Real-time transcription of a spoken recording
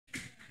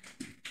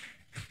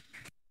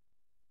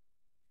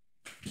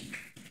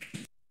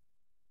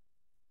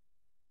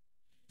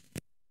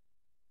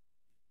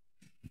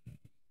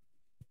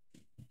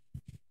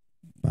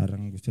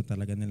gusto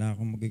talaga nila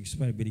akong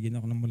mag-expire. Binigyan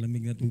ako ng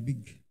malamig na tubig.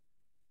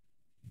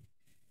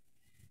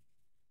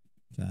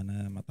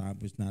 Sana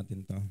matapos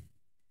natin to.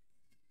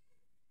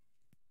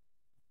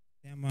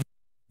 Tema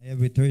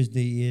every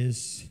Thursday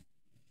is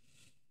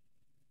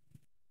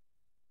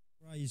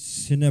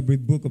Christ in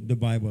every book of the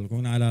Bible.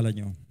 Kung naalala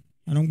nyo.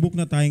 Anong book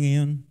na tayo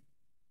ngayon?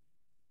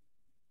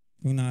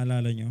 Kung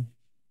naalala nyo.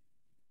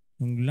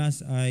 Yung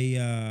last ay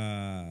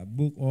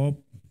book of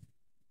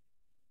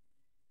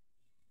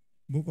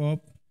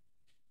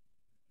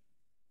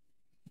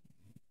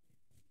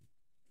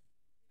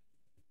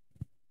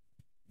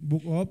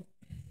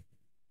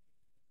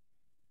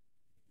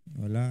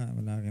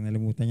wala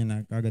kinalimutan niya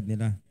na kagad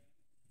nila.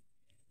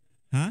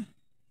 Ha?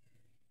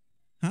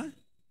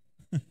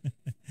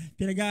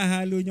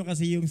 Pinag-ahalo nyo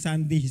kasi yung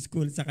Sunday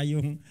school saka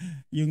yung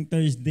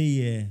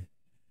Thursday eh.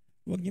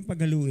 Huwag niyo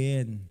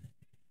paghaluin.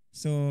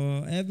 So,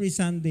 every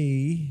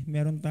Sunday,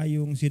 meron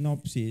tayong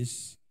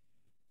synopsis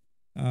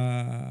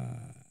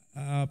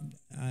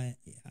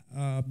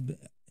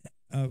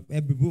of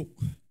every book.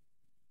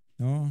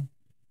 No?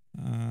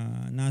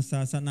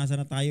 Nasa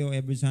na tayo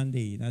every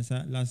Sunday.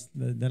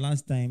 The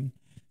last time,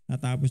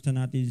 natapos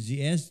na natin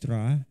si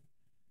Ezra.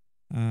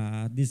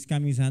 This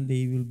coming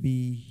Sunday will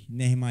be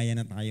Nehemiah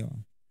na tayo.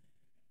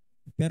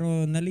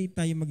 Pero nalate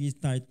tayo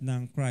mag-start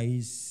ng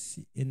Christ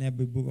in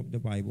every book of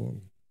the Bible.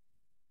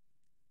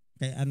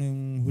 Kaya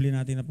anong huli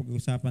natin na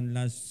pag-uusapan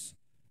last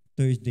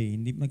Thursday?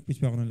 Hindi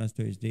mag-preach pa ako ng last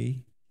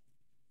Thursday?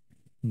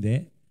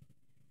 Hindi?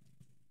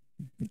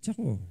 Preach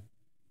ako.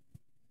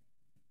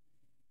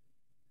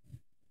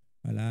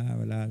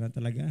 Wala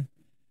talaga.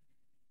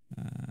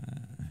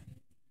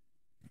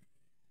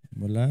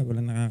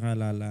 Wala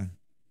nakakaalala.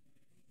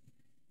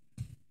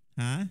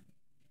 Ha?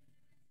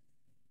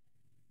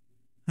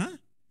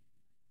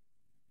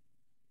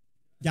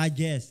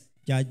 Judges.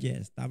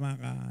 Tama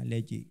ka,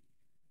 Leggy.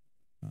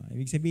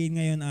 Ibig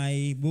sabihin ngayon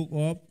ay book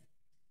of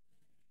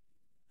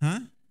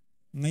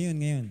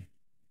Ngayon.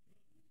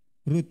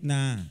 Ruth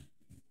na.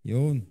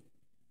 Yun.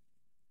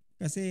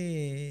 Kasi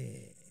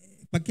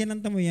pag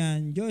kinanta mo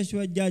yan,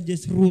 Joshua,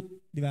 Judges, Ruth,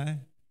 di ba?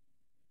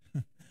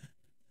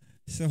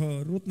 So,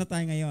 Ruth na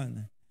tayo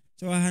ngayon.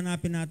 So,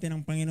 hahanapin natin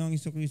ang Panginoong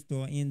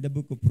Jesucristo in the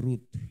book of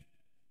Ruth.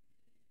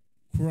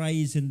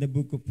 Christ in the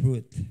book of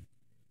Ruth.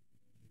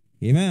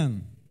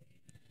 Amen.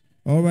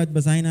 Alright,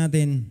 basahin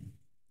natin.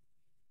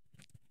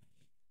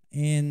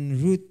 In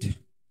Ruth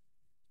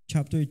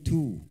chapter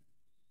 2.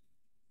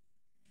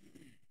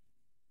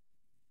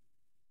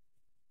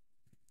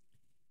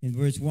 In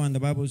verse 1,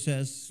 the Bible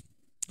says,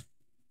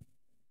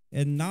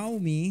 "And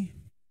Naomi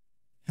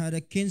had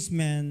a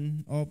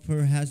kinsman of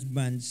her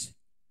husband's,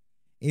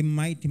 a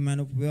mighty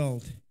man of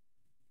wealth,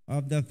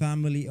 of the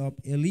family of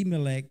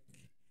Elimelech,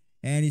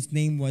 and his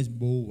name was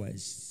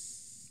Boaz."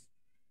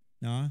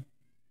 No?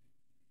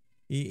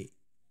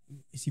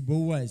 Si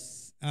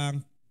Boaz,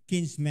 ang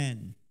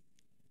kinsman,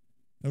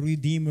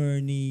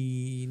 redeemer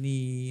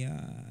ni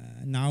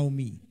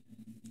Naomi.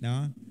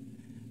 No?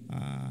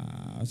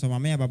 So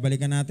mamaya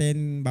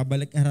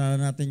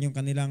babalik-aralan natin yung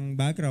kanilang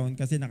background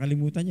kasi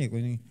nakalimutan niya.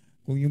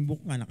 Kung yung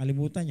book nga,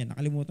 nakalimutan niya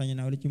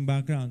na ulit yung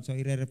background. So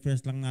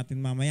i-refresh lang natin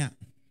mamaya.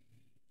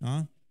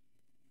 No?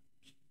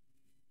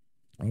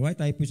 Alright,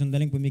 tayo po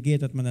sandaling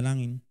pumigit at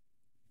manalangin.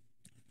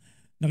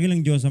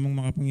 Nakilang Diyos, amang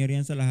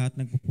makapangyarihan sa lahat,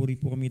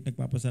 nagpupuri po kami at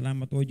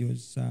nagpapasalamat o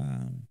Diyos sa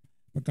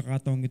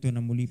pagkakataong ito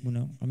na muli po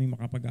na kami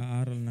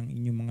makapag-aaral ng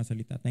inyong mga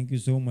salita. Thank you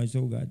so much,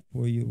 O God,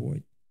 for your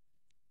word.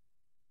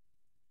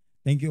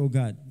 Thank you, O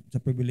God, sa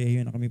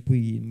pribilehiyo na kami po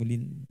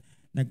muli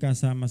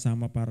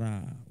nagkasama-sama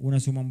para una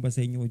sumamba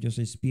sa inyo, O Diyos,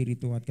 sa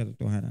Espiritu at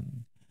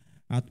katotohanan.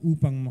 At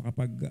upang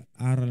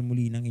makapag-aral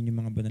muli ng inyong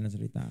mga banal na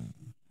salita.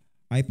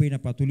 Ay po'y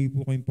napatuloy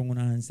po kayong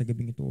pangunahan sa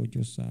gabing ito, O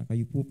Diyos.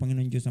 Kayo po,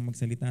 Panginoon Diyos, ang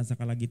magsalita sa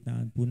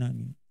kalagitnaan po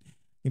namin.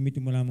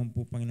 Gamitin mo lamang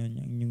po, Panginoon,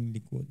 ang inyong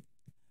likod.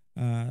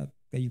 At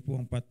kayo po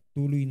ang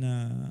patuloy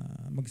na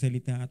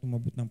magsalita at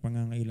umabot ng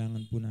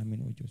pangangailangan po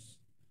namin, O Diyos.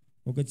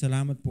 O God,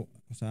 salamat po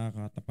sa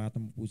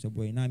katapatan mo po sa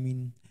buhay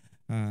namin.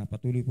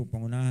 Patuloy po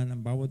pangunahan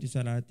ang bawat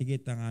isa, lahat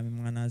tigit ang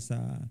aming mga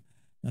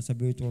nasa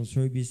virtual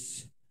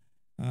service.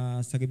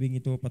 Sa gabing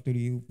ito,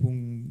 patuloy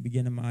pong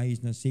bigyan ng maayos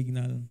na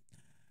signal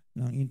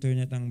ng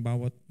internet ang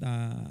bawat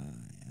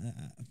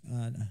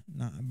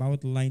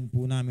line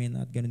po namin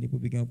at ganun din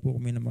po bigyan po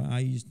kami ng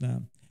maayos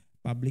na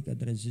public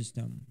address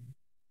system.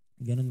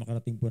 Ganun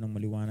makarating po ng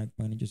maliwanag,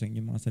 Panginoon Diyos, ang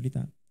inyong mga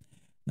salita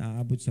na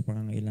aabot sa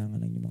pangangailangan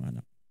ng inyong mga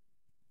anak.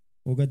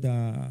 O God,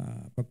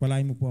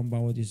 pagpalain mo po ang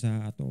bawat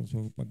isa at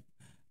also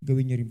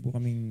gawin niyo rin po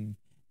kaming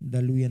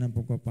daluyan ng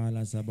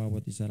pagpapala sa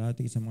bawat isa,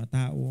 lahat sa mga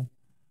tao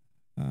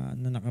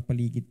na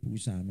nakapaligid po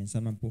sa amin.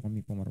 Saan man po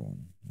kami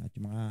pumaroon. At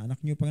yung mga anak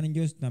niyo, Panginoon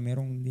Diyos, na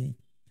merong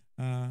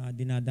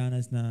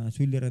dinadanas na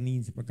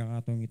suliranin sa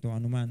pagkakataong ito,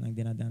 anuman ang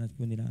dinadanas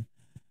po nila.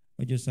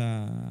 O Diyos,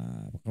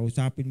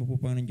 kausapin mo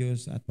po, Panginoon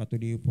Diyos, at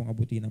patuloy pong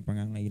abutin ang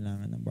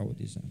pangangailangan ng bawat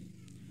isa.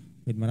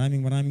 At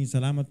maraming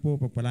salamat po.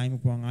 Pagpalain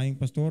mo po ang aming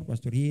pastor,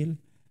 Pastor Hill,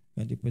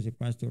 ganito po si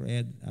Pastor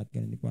Ed, at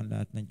ganito po ang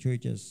lahat ng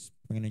churches,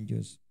 Panginoon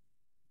Diyos.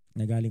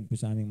 na galing po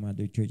sa aming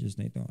mother churches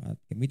na ito. At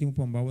gamitin mo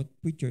po ang bawat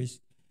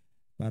preachers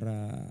para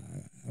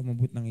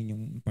umabot ng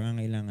inyong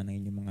pangangailangan ng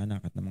inyong mga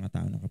anak at ng mga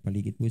tao na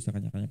kapaligid po sa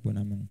kanya-kanya po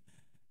namang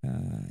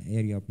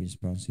area of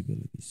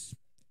responsibilities.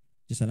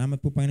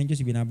 Salamat po, Panginoon Diyos.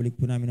 Ibinabalik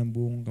po namin ang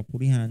buong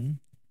kapurihan,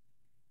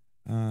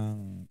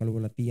 ang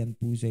kalwalatian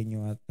po sa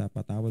inyo at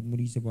patawad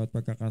muli sa bawat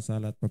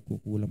pagkakasala at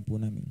pagkukulang po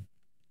namin.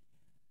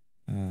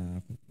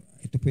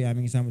 Ito po yung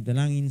aming isang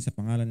dalangin sa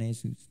pangalan ni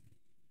Jesus.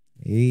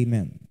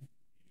 Amen.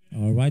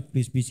 Alright,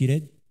 please be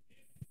seated.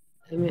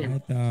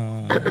 Amen. At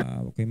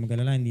okay,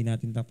 mag-alala, hindi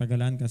natin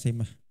tatagalan kasi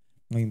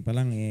ngayon pa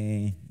lang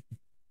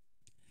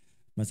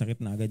masakit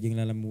na agad yung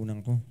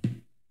lalamunan ko.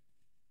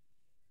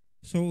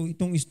 So,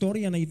 itong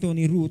istorya na ito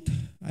ni Ruth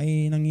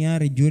ay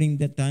nangyari during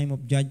the time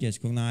of Judges,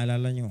 kung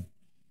naalala nyo.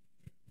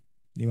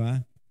 Di ba?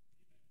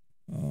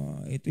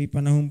 Ito'y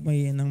panahon pa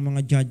ng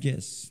mga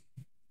Judges.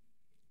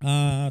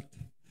 At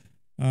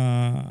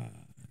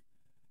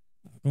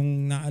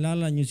kung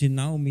naalala nyo, si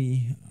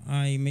Naomi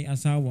ay may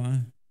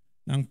asawa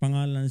na ang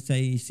pangalan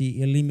si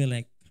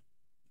Elimelech.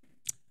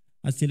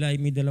 At sila ay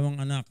may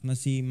dalawang anak na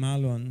si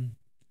Malon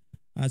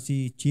at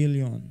si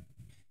Chilion.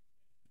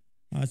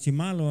 Si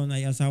Malon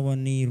ay asawa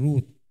ni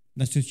Ruth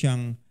na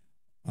siyang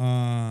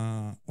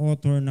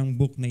author ng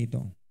book na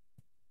ito.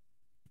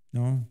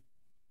 No?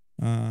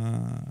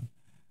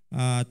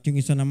 At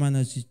yung isa naman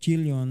na si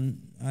Chilion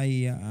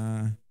ay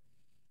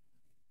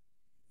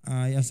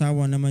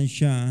asawa naman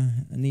siya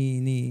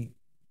ni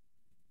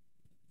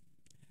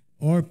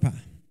Orpah.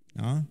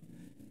 No?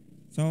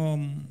 So,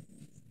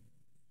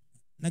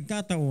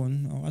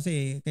 nagkataon,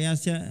 kasi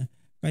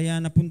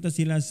kaya napunta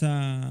sila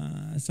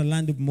sa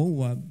land of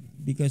Moab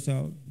because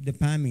of the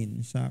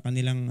famine sa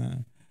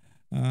kanilang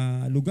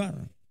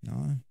lugar.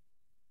 No?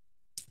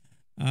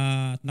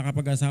 At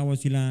nakapag-asawa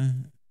sila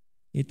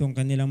itong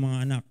kanilang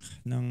mga anak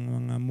ng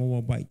mga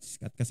Moabites.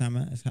 At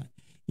kasama,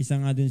 isa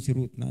nga dun si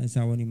Ruth na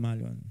asawa ni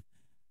Malon.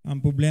 Ang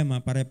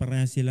problema,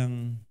 pare-pareha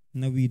silang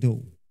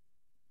na-widow.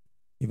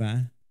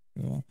 Diba?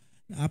 So,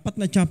 4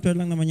 na chapter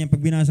lang naman yan.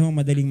 Pag binasa mo,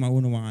 madaling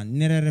maunawaan.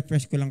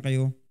 Nire-refresh ko lang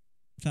kayo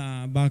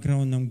sa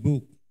background ng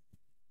book.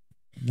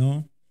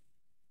 No?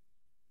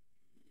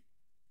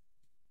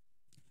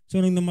 So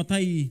nung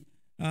namatay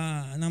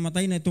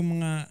na itong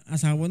mga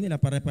asawa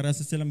nila, pare-para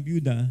sa silang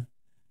byuda,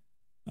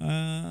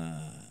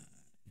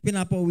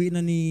 pinapauwi na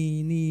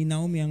ni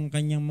Naomi ang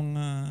kanyang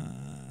mga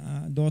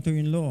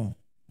daughter-in-law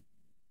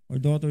or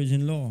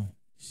daughters-in-law,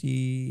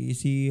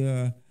 si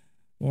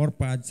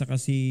Orpah at saka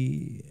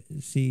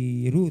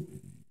si Ruth.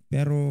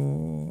 Pero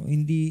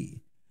hindi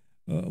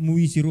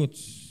umuwi si Ruth,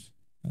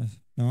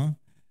 no?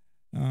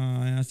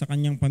 Sa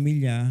kanyang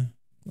pamilya,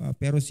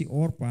 pero si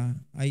Orpah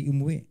ay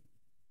umuwi.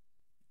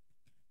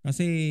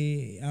 Kasi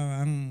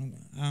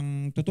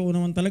ang totoo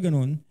naman talaga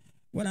noon,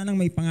 wala nang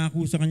may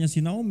pangako sa kanya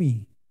si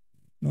Naomi.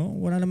 No?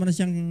 Wala naman na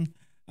siyang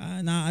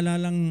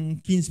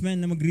naaalalang kinsman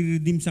na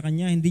magre-redeem sa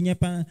kanya. Hindi niya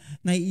pa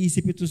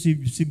naiisip ito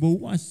si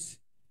Boaz.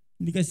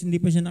 Hindi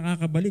pa siya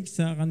nakakabalik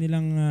sa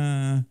kanilang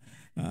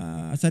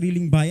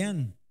sariling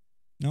bayan.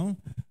 No?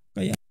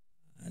 Kaya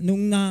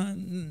nung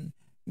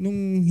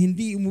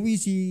hindi umuwi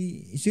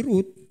si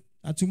Ruth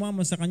at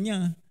sumama sa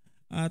kanya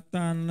at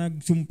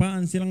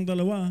nagsumpaan silang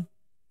dalawa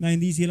na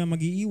hindi sila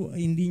mag-iiwan,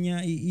 hindi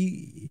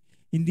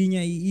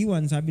niya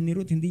iiwan, sabi ni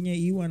Ruth, hindi niya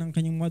iiwan ang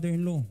kanyang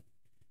mother-in-law.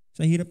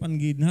 Sa hirap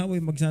ang ginhawa,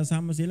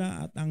 magsasama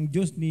sila at ang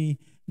Diyos ni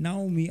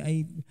Naomi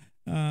ay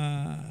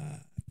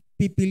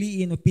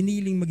pipiliin o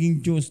piniling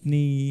maging Diyos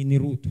ni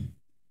Ruth.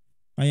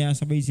 Kaya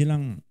sabay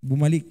silang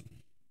bumalik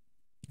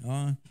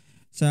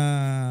sa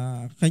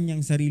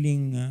kanyang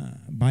sariling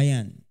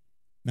bayan.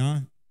 No?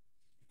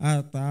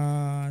 At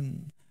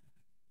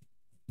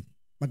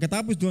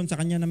pagkatapos doon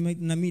sa kanya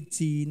na-meet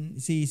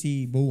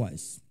si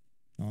Boaz.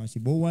 No?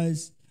 Si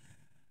Boaz,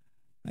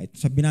 ito,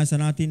 sa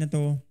binasa natin na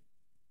to,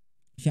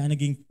 siya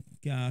naging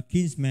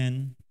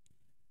kinsman,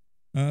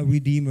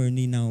 redeemer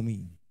ni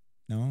Naomi.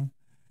 No?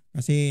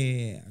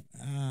 Kasi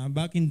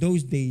back in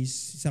those days,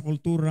 sa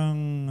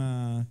kulturang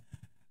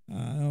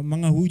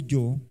mga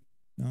Hudyo,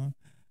 no?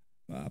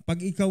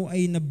 Pag ikaw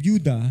ay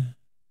nabyuda,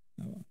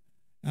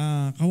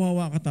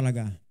 kawawa ka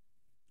talaga.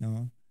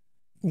 No?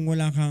 Kung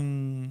wala kang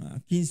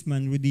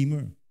kinsman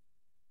redeemer.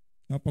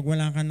 No? Pag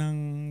wala ka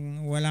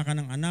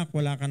ng anak,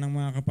 wala ka ng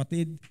mga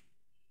kapatid,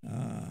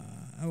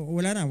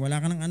 wala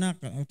ka ng anak.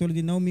 Tulad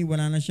ni Naomi,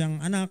 wala na siyang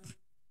anak,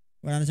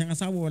 wala na siyang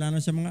asawa, wala na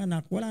siyang mga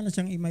anak, wala na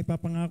siyang may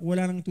papangako,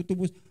 wala nang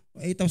tutubos.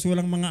 Tapos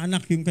walang mga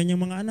anak, yung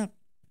kanyang mga anak.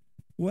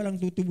 Walang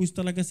tutubos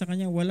talaga sa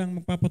kanya, walang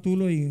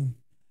magpapatuloy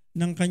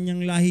ng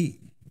kanyang lahi.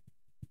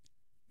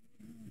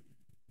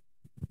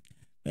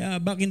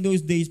 Kaya back in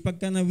those days,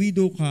 pagka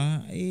na-widow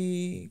ka,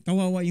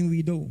 kawawa yung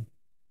widow.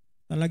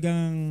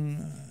 Talagang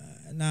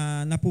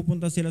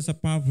napupunta sila sa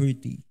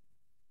poverty.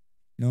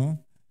 No?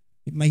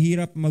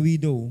 Mahirap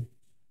ma-widow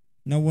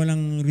na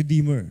walang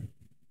redeemer.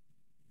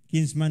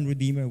 Kinsman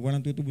redeemer,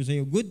 walang tutubo sa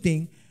iyo. Good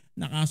thing,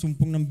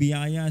 nakasumpong ng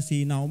biyaya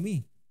si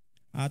Naomi.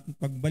 At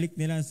pagbalik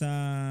nila sa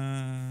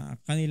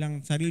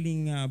kanilang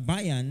sariling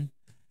bayan,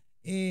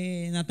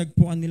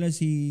 natagpuan nila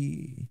si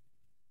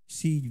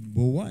si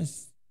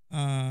Boaz.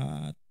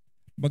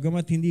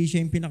 Bagamat hindi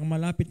siya yung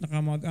pinakamalapit na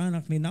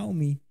kamag-anak ni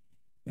Naomi,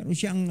 pero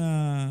siya ang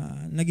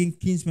naging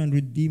kinsman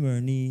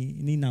redeemer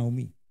ni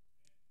Naomi.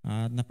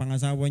 At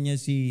napangasawa niya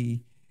si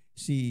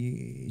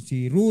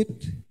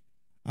Ruth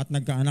at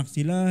nagkaanak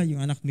sila, yung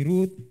anak ni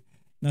Ruth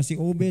na si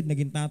Obed,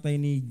 naging tatay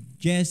ni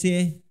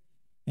Jesse.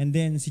 And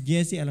then si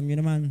Jesse, alam niyo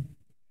naman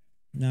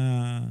na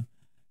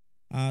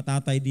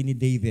tatay din ni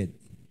David.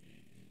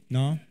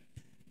 No?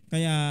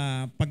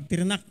 Kaya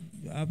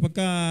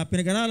pagka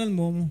pinag-aralan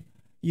mo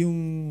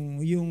yung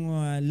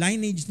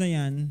lineage na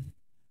yan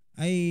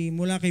ay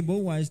mula kay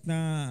Boaz na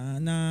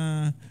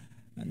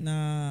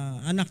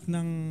anak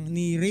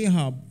ni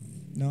Rahab,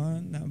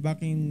 no, na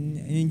back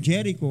in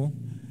Jericho,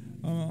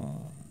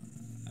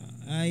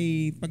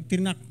 ay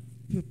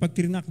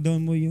pagtirnak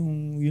down mo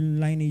yung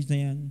lineage na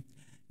yan.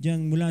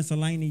 Diyan mula sa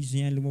lineage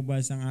na yan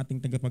lumabas ang ating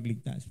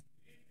tagapagligtas,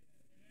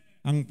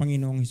 ang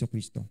Panginoong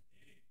Hesukristo.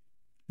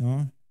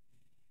 No?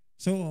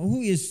 So who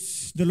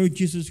is the Lord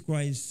Jesus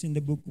Christ in the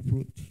book of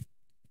Ruth?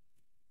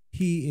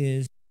 He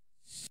is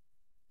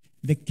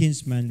the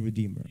kinsman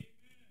redeemer.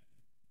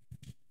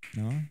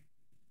 No?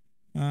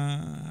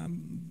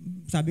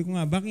 Sabi ko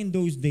nga, back in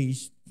those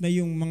days na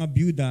yung mga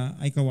byuda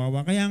ay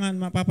kawawa. Kaya nga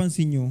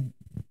mapapansin nyo,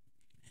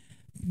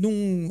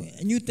 nung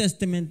New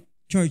Testament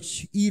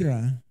church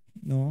era,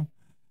 no,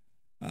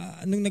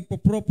 nung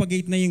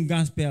nagpo-propagate na yung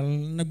gospel,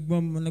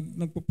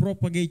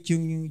 nagpo-propagate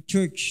yung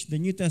church,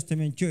 the New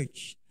Testament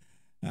church,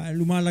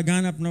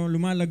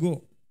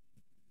 lumalago,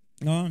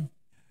 no?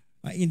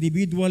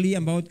 Individually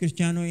about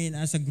Kristiyano and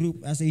as a group,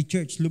 as a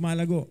church,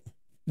 lumalago,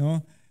 no?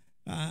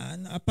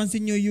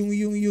 Pansin nyo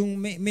yung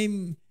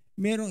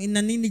merong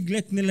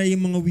inaniniglect nila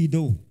yung mga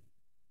widow.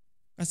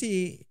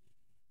 Kasi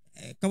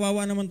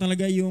kawawa naman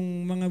talaga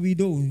yung mga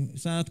widow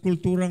sa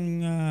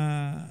kulturang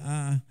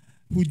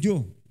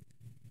Hudyo.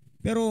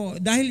 Pero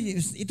dahil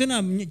ito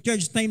na,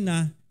 church time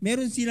na,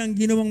 meron silang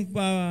ginawang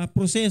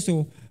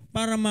proseso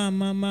para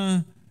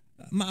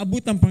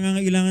maabot ang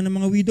pangangailangan ng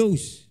mga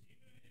widows.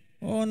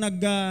 O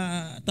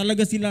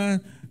talaga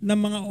sila ng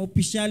mga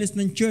opisyalis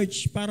ng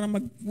church para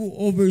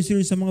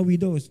mag-overseer sa mga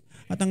widows.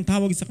 At ang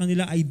tawag sa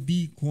kanila ay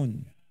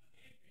deacon.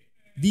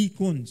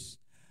 Deacons.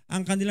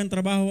 Ang kanilang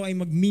trabaho ay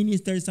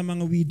mag-minister sa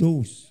mga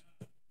widows.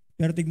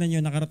 Pero tignan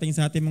nyo, nakarating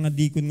sa ating mga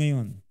deacon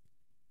ngayon.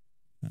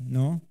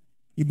 No?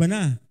 Iba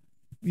na.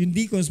 Yung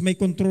deacons may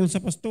control sa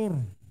pastor.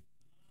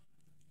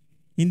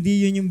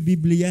 Hindi yun yung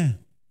Biblia.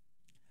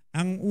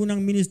 Ang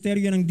unang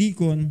ministeryo ng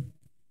deacon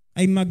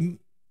ay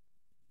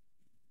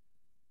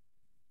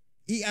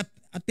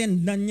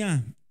i-attend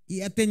niya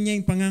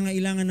yung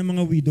pangangailangan ng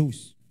mga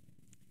widows.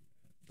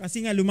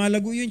 Kasi nga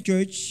lumalago yung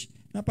church,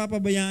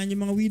 napapabayaan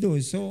yung mga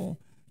widows. So,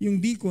 yung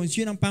deacons,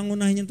 yun ang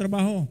pangunahin niyang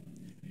trabaho.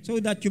 So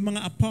that yung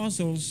mga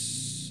apostles,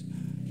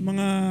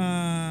 mga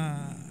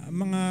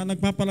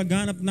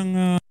nagpapalaganap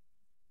ng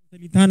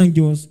salita ng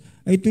Diyos,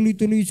 ay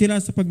tuloy-tuloy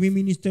sila sa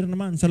pagmi-minister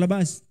naman sa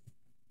labas.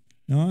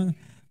 No?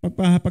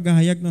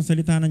 Pagpahayag ng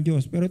salita ng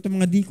Diyos. Pero itong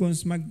mga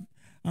deacons,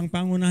 ang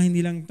pangunahin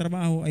nilang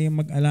trabaho ay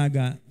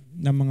mag-alaga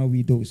ng mga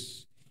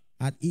widows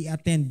at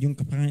i-attend yung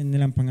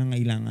nilang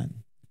pangangailangan.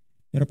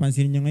 Pero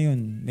pansinin nyo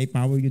ngayon, may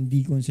power yung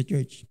deacon sa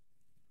church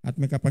at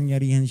may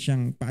kapangyarihan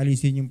siyang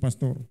paalisin yung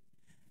pastor.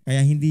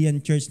 Kaya hindi yan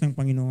church ng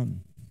Panginoon.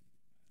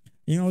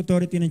 Yung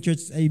authority ng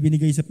church ay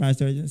binigay sa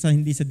pastor,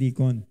 hindi sa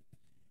deacon.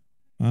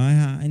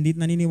 Hindi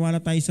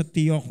naniniwala tayo sa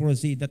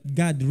theocracy that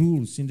God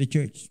rules in the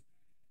church.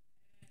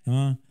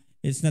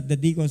 It's not the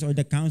deacons or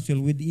the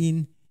council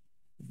within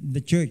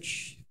the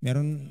church.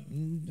 Meron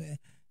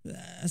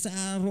sa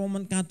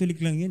Roman Catholic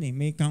lang yun eh.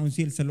 May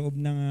council sa loob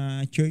ng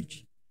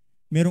church.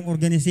 Merong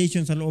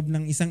organization sa loob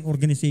ng isang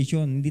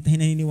organization. Hindi tayo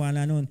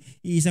naniniwala noon.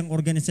 Isang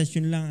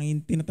organisasyon lang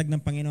ang tinatag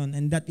ng Panginoon,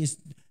 and that is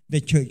the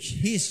church.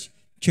 His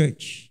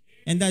church.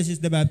 And that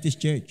is the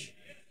Baptist Church.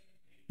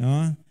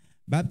 No?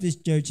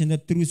 Baptist Church in the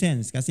true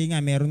sense. Kasi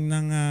nga meron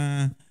ng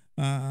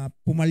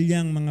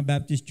pumalyang mga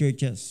Baptist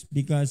churches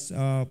because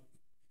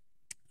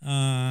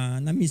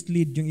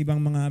na-mislead yung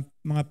ibang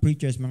mga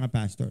preachers, mga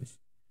pastors.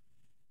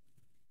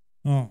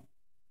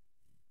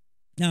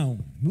 Now,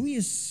 who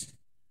is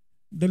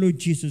the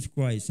Lord Jesus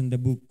Christ in the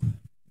book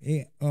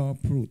of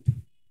Ruth?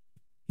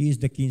 He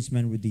is the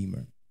kinsman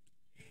redeemer.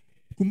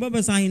 Kung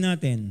babasahin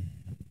natin,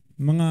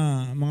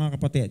 mga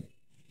kapatid,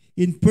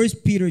 in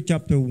 1 Peter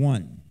chapter 1,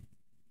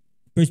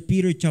 1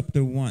 Peter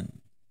chapter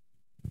 1,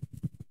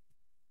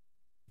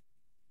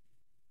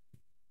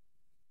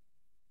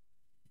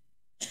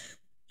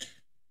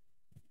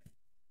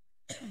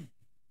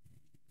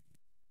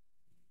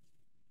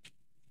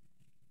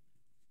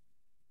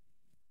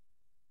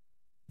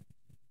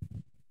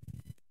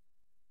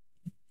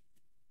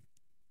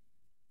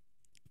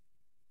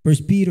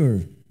 First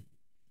Peter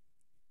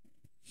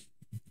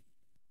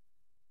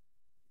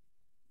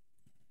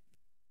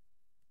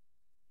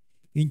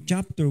in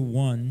chapter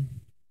 1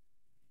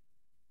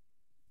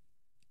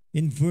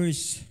 in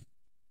verse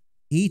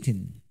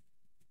 18,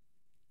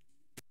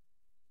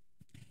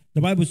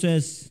 the Bible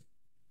says,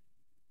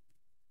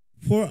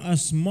 for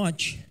as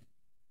much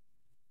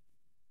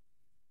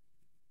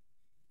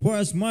For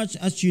as much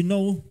as you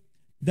know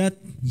that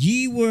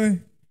ye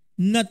were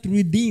not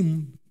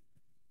redeemed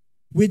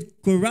with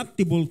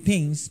corruptible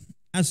things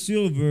as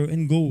silver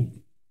and gold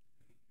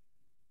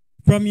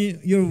from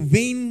your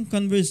vain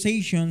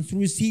conversations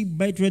received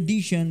by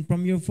tradition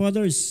from your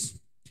fathers,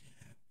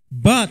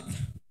 but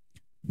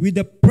with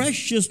the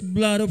precious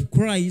blood of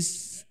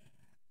Christ,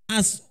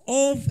 as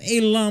of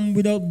a lamb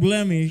without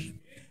blemish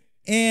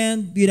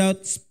and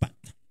without spot.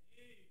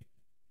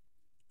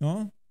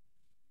 No?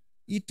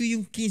 Ito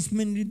yung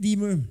kinsman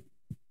redeemer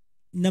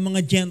ng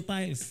mga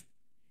Gentiles.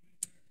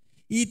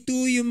 Ito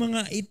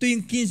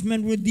yung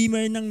kinsman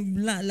redeemer ng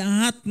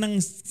lahat ng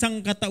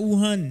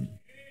sangkatauhan.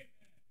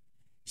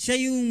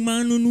 Siya yung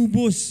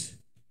manunubos.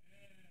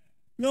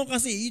 No,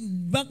 kasi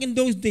back in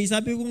those days,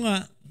 sabi ko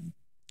nga,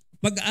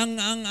 pag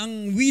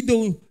ang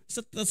widow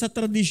sa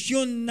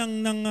tradisyon ng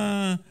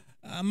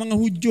mga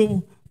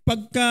Hudyo,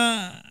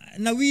 pagka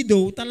na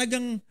widow,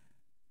 talagang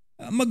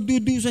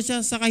magdudusa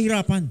siya sa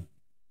kahirapan.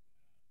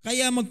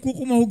 Kaya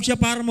magkukumahog siya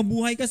para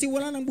mabuhay kasi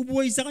wala nang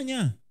bubuhay sa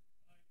kanya.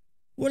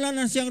 Wala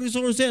na siyang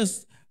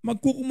resources.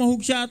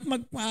 Magkukumahog siya at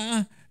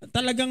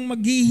talagang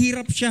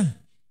maghihirap siya.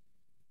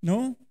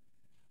 No?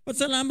 At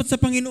salamat sa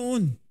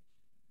Panginoon.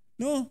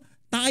 No?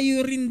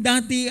 Tayo rin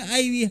dati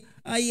ay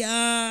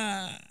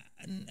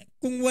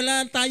kung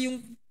walang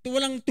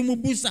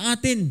tumubos sa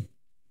atin.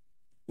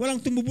 Walang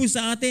tumubos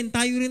sa atin.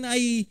 Tayo rin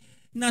ay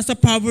nasa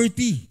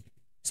poverty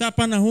sa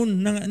panahon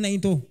na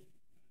ito.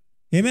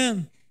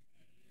 Amen.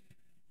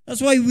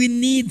 That's why we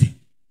need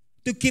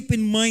to keep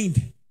in mind.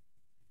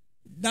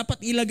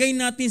 Dapat ilagay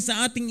natin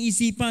sa ating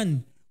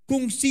isipan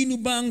kung sino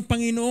ba ang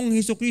Panginoong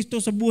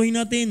Hesukristo sa buhay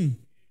natin.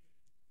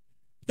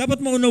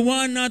 Dapat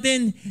maunawaan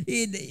natin,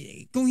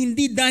 kung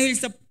hindi dahil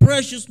sa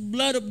precious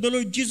blood of the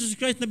Lord Jesus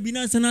Christ na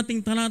binasa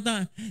nating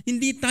talata,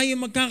 hindi tayo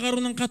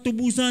magkakaroon ng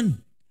katubusan.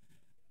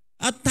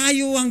 At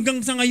tayo hanggang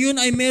sa ngayon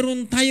ay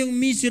meron tayong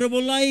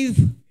miserable life.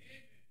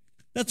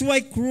 That's why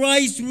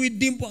Christ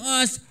redeemed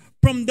us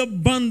from the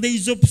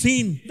bondage of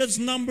sin.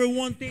 That's number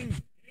one thing.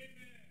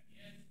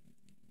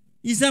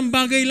 Isang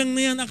bagay lang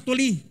na yan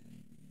actually.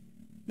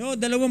 No,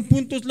 2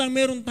 puntos lang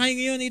meron tayo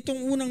ngayon. Itong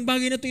unang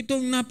bagay na ito,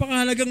 itong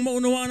napakahalagang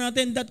maunawaan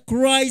natin that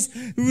Christ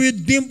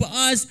redeemed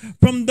us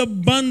from the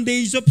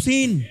bondage of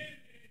sin.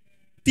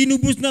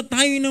 Tinubos na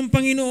tayo ng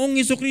Panginoong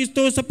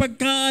Hesukristo sa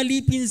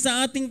pagkaalipin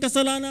sa ating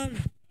kasalanan.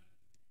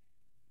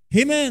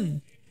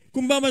 Amen.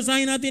 Kung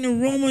babasahin natin in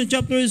Romans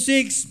chapter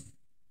 6,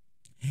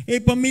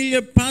 a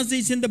familiar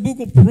passage in the book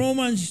of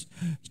Romans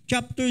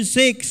chapter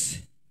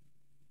 6,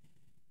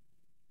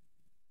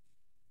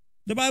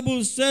 the Bible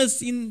says,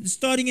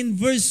 starting in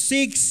verse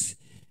 6,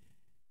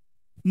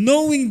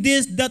 knowing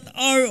this, that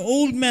our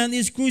old man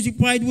is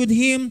crucified with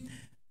him,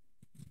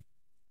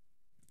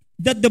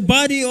 that the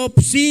body of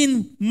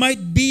sin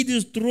might be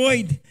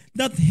destroyed,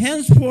 that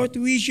henceforth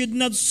we should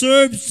not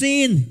serve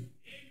sin.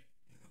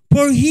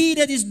 For he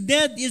that is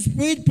dead is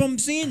freed from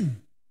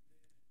sin.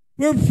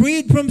 We're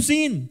freed from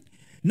sin.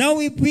 Now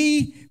if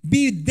we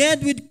be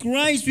dead with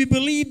Christ, we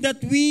believe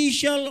that we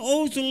shall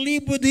also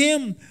live with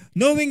him,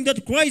 knowing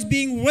that Christ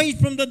being raised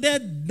from the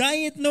dead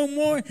dieth no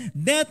more,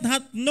 death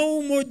hath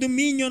no more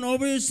dominion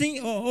over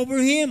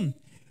him.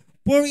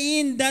 For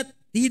in that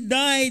he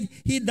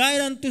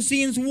died unto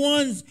sins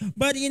once,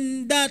 but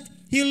in that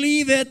he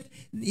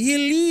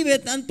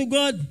liveth unto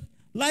God.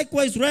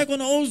 Likewise reckon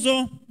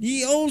also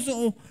ye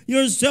also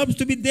yourselves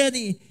to be dead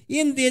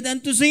indeed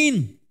unto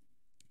sin,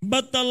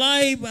 but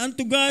alive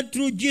unto God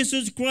through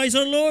Jesus Christ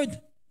our Lord.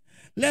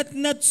 Let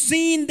not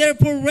sin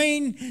therefore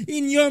reign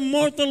in your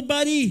mortal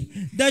body,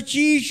 that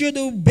ye should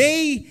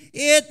obey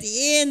it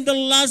in the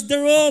lust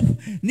thereof.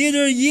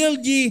 Neither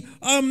yield ye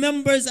our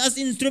members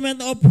as instruments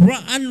of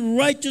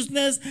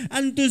unrighteousness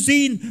unto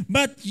sin,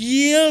 but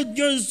yield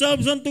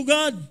yourselves unto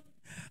God,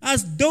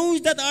 as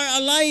those that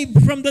are alive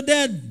from the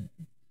dead,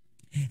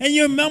 and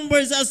your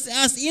members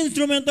as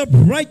instruments of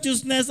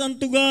righteousness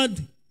unto God.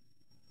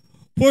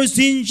 For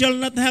sin shall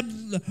not have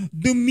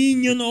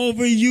dominion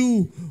over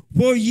you,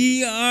 for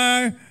ye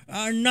are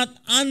not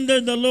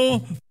under the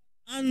law,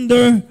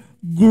 under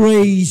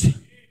grace.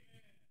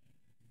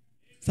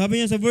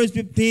 Sabi niya sa verse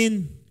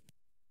 15,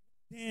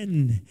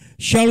 then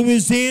shall we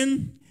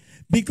sin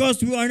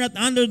because we are not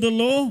under the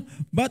law,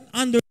 but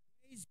under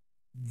grace?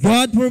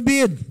 God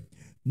forbid.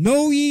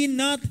 Know ye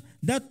not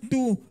that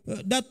to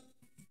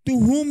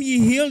whom ye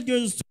yield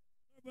your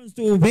servants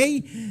to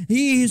obey,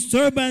 his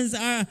servants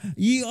are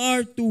ye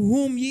are to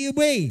whom ye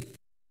obey,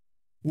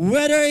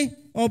 whether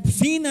of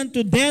sin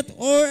unto death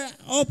or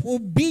of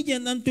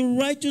obedience unto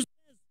righteousness.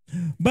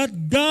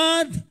 But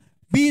God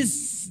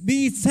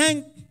be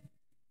thanked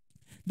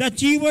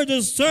that ye were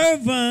the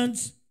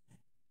servants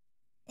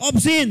of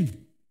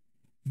sin,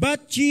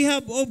 but ye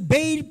have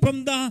obeyed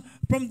from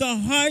the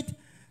heart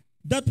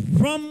that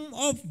form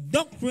of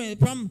doctrine,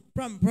 from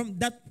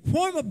that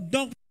form of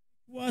doctrine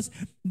was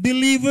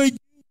delivered.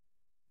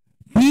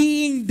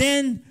 Being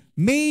then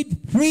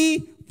made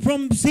free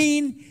from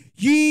sin,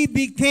 ye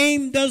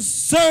became the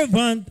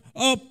servant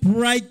of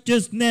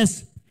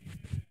righteousness.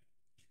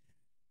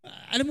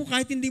 alam mo,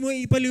 kahit hindi mo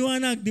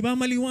ipaliwanag, di ba,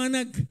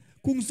 maliwanag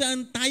kung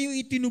saan tayo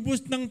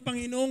itinubos ng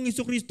Panginoong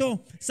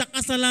Jesucristo sa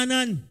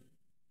kasalanan.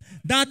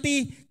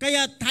 Dati,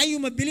 kaya tayo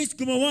mabilis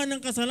gumawa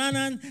ng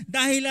kasalanan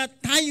dahil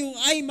tayo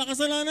ay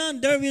makasalanan.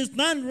 There is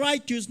none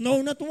righteous,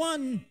 no, not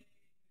one.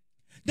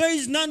 There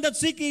is none that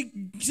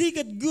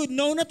seeketh good,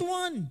 no, not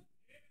one.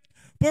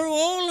 For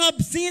all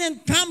have sinned and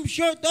come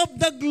short of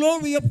the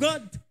glory of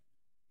God.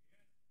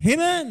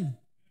 Amen.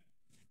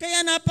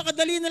 Kaya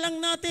napakadali na lang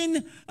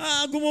natin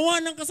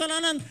gumawa ng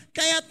kasalanan.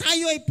 Kaya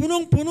tayo ay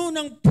punong-puno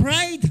ng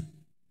pride.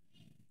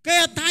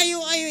 Kaya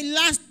tayo ay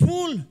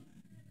lustful.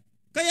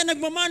 Kaya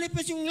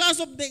nagmamanifest yung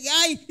lust of the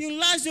eye, yung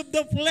lust of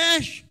the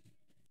flesh.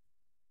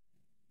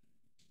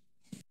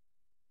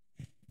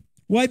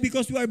 Why?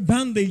 Because we are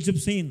bondage of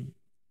sin.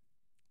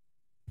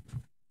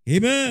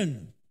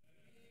 Amen.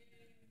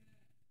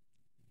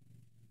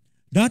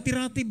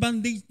 Dati-rati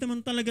bondage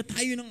naman talaga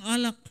tayo ng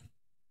alak.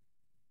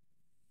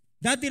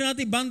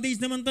 Dati-rati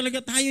bondage naman talaga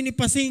tayo ni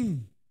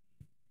pasing.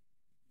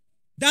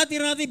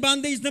 Dati-rati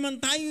bondage naman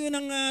tayo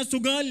ng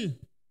sugal.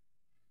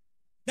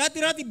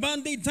 Dati-rati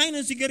bondage tayo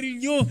ng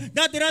sigarilyo.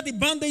 Dati-rati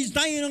bondage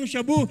tayo ng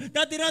shabu.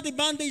 Dati-rati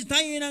bondage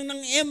tayo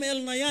ng ML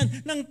na yan.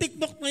 Ng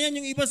TikTok na yan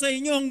yung iba sa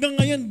inyo. Hanggang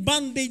ngayon,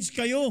 bondage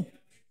kayo.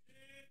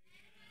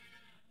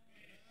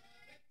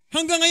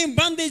 Hanggang ngayon,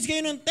 bondage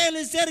kayo ng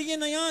teleserye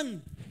na yan.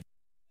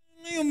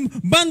 Ngayon,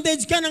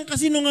 bondage ka ng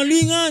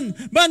kasinungalingan.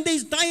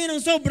 Bondage tayo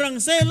ng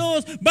sobrang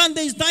selos.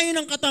 Bondage tayo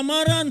ng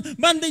katamaran.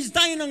 Bondage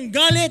tayo ng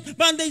galit.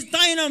 Bondage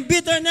tayo ng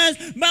bitterness.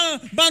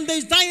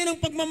 Bondage tayo ng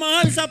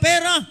pagmamahal sa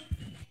pera.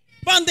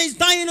 Bondage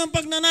tayo ng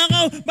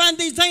pagnanakaw.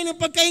 Bondage tayo ng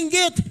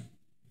pagkainggit.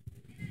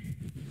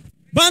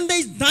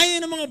 Bondage tayo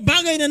ng mga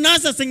bagay na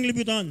nasa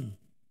sanglibutan.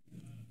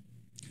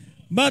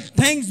 But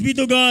thanks be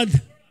to God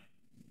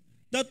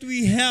that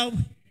we have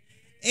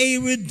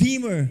a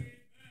Redeemer.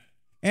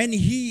 And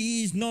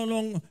He is no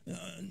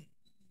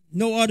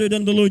other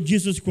than the Lord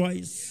Jesus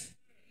Christ.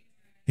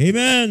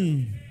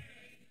 Amen.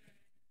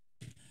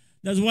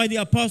 That's why the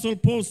Apostle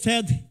Paul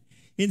said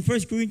in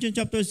 1 Corinthians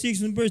chapter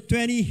 6 and verse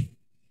 20,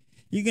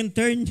 you can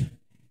turn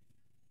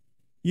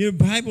your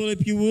Bible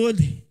if you would.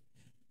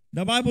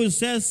 The Bible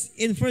says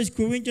in 1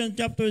 Corinthians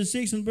chapter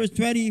 6 and verse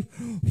 20,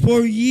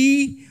 for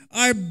ye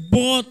are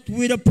bought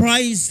with a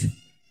price.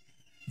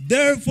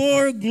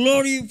 Therefore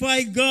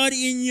glorify God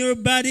in your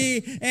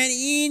body and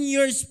in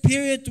your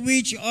spirit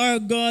which are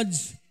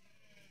God's.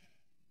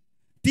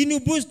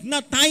 Tinubos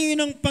na tayo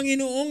ng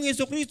Panginoong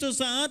Jesucristo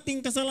sa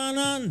ating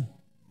kasalanan.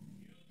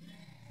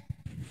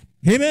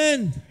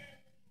 Amen.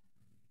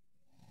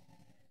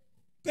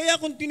 Kaya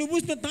kung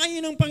tinubos na tayo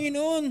ng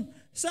Panginoon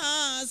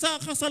sa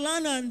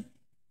kasalanan,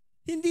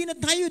 hindi na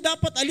tayo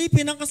dapat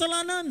alipin ng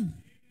kasalanan.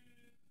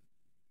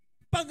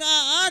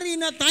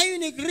 Pag-aari na tayo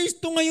ni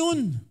Kristo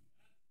ngayon.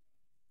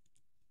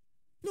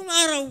 Nung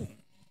araw,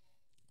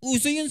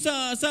 uso yun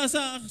sa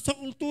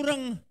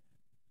kulturang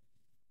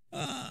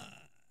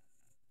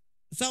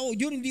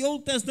during the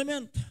Old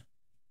Testament.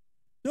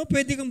 No,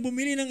 pwede kang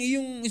bumili ng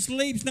iyong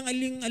slaves ng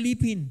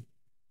alipin.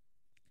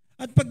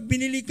 At pag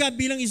binili ka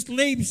bilang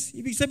slaves,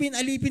 ibig sabihin,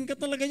 alipin ka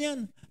talaga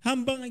yan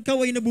hambang ikaw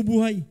ay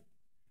nabubuhay.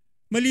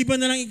 Maliban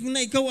na lang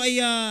na ikaw ay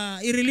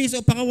i-release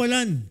o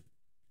pakawalan.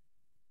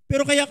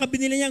 Pero kaya ka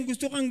binili yan,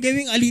 gusto kang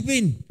gawing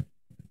alipin.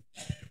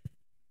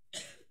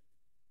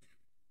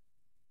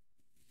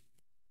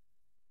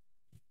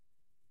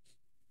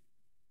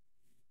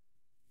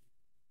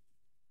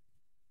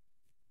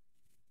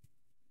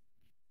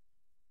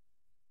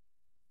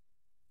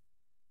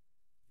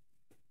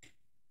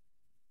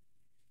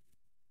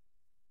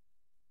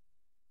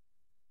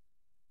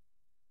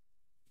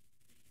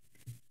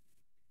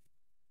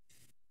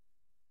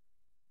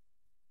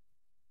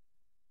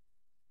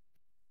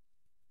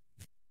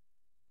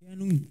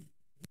 Anong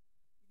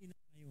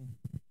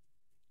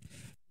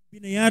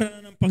binayaran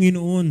na ng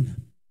Panginoon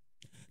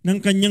ng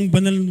kanyang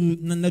banal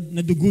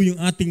na dugo yung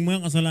ating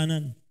mga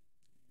kasalanan.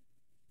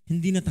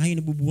 Hindi na tayo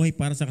nabubuhay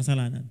para sa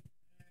kasalanan.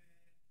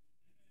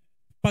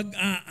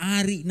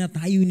 Pag-aari na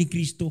tayo ni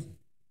Kristo.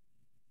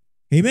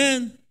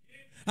 Amen?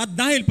 At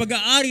dahil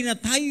pag-aari na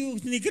tayo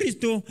ni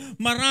Kristo,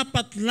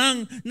 marapat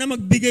lang na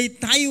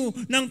magbigay tayo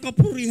ng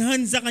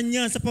kapurihan sa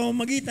Kanya sa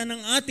pamamagitan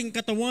ng ating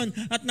katawan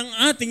at ng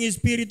ating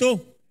espiritu.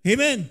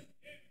 Amen.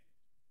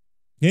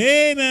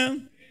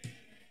 Amen.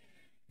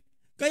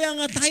 Kaya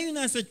nga tayo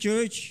nasa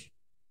church.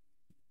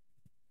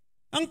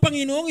 Ang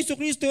Panginoong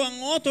Jesucristo ang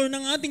author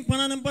ng ating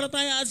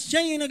pananampalataya at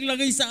siya yung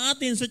naglagay sa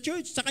atin sa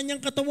church, sa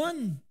kanyang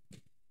katawan.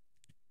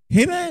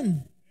 Amen.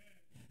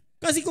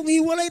 Kasi kung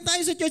hiwalay tayo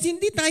sa church,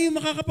 hindi tayo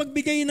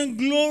makakapagbigay ng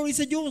glory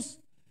sa Diyos.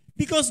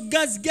 Because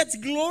God gets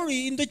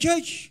glory in the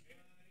church.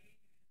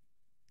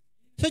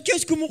 Sa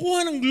church,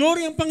 kumukuha ng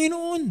glory ang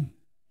Panginoon.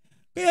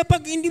 Kaya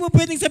pag hindi mo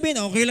pwedeng sabihin,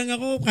 okay lang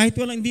ako, kahit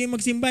walang hindi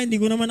magsimba, hindi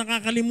ko naman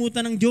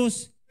nakakalimutan ng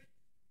Diyos.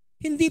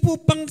 Hindi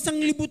po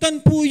pangsanglibutan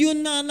po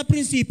yun na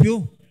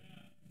prinsipyo.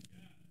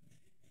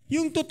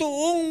 Yung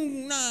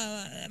totoong na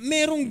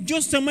merong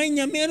Diyos sa may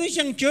niya, meron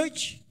siyang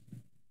church.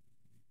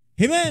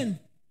 Amen.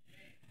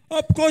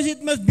 Of course,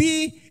 it must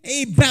be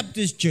a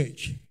Baptist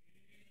church.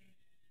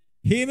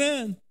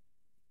 Amen.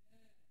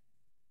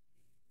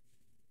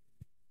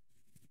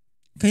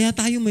 Kaya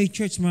tayo may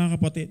church, mga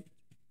kapatid.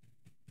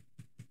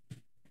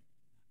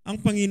 Ang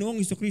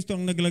Panginoong Jesucristo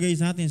ang naglagay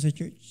sa atin sa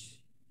church.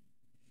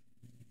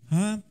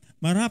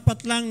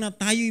 Marapat lang na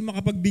tayo'y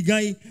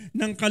makapagbigay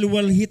ng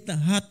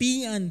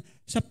kaluwalhatian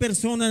sa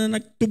persona na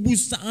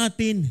nagtubos sa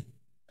atin,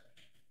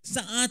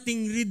 sa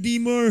ating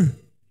Redeemer.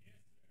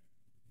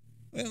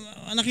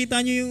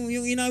 Nakita niyo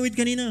yung inawit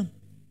kanina.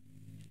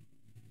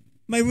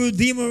 My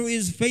Redeemer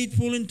is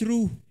faithful and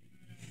true.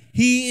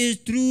 He is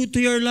true to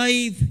your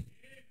life.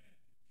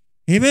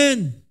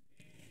 Amen.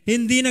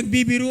 Hindi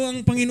nagbibiro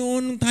ang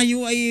Panginoon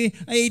tayo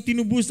ay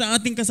tinubos sa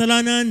ating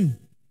kasalanan.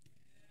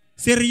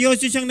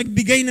 Seryoso siyang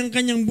nagbigay ng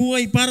kanyang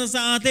buhay para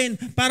sa atin,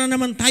 para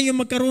naman tayo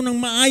magkaroon ng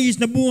maayos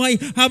na buhay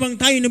habang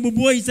tayo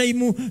nabubuhay sa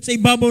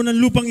ibabaw ng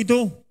lupang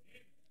ito.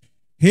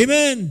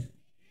 Amen.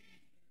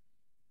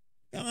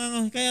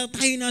 Kaya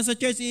tayo nasa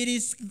church, it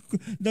is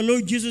the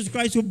Lord Jesus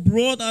Christ who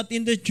brought us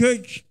in the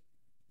church.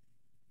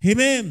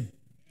 Amen.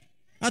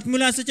 At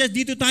mula sa church,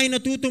 dito tayo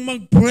natutong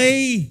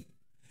mag-pray.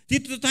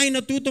 Dito tayo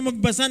natutong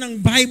magbasa ng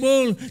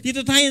Bible.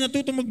 Dito tayo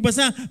natutong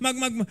magbasa,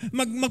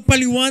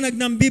 magpaliwanag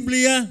ng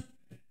Biblia.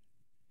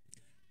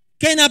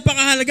 Kaya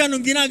napakahalaga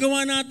nung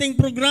ginagawa nating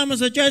programa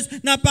sa church,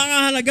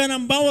 napakahalaga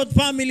ng bawat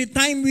family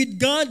time with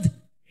God.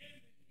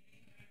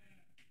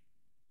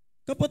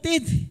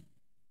 Kapatid,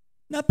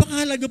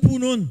 napakahalaga po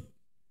nun.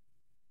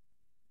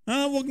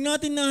 Huwag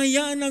natin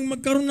nahayaan ng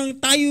magkaroon ng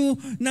tayo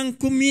ng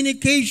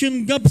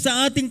communication gap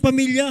sa ating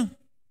pamilya.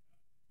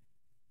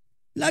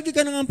 Lagi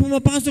ka na nga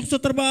pumapasok sa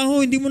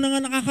trabaho, hindi mo na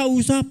nga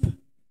nakakausap.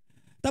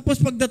 Tapos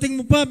pagdating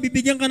mo pa,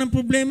 bibigyan ka ng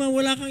problema,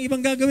 wala kang ibang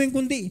gagawin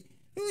kundi,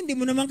 hindi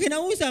mo naman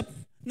kinausap.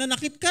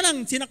 Nanakit ka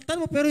lang, sinaktan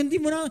mo, pero hindi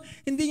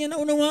niya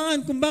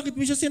naunawaan kung bakit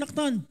mo siya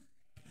sinaktan.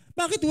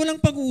 Bakit walang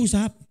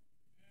pag-uusap?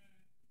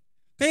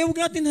 Kaya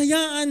huwag natin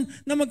hayaan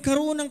na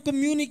magkaroon ng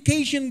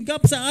communication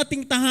gap sa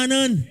ating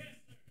tahanan.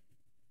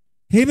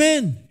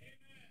 Amen.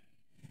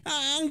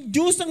 Ang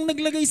Diyos ang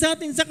naglagay sa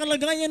atin sa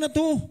kalagayan na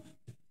to.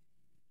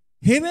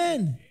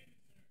 Amen.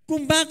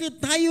 Kung bakit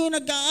tayo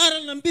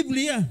nag-aaral ng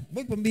Biblia.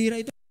 Boy,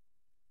 pambihira ito.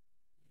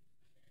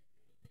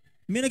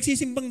 May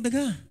nagsisimbang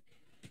daga.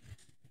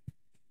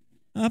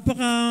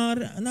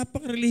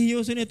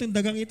 Napaka-relihiyoso na itong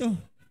dagang ito.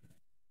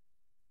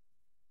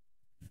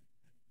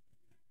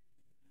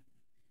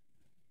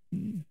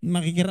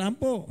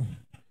 Makikirampo.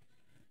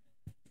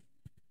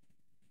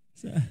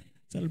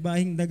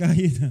 Salbahing daga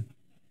yun.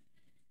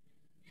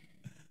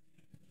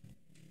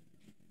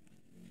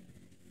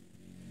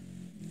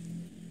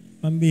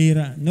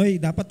 Pambihira. Noy,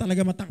 dapat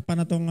talaga matakpan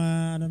na itong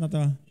ano na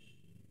to.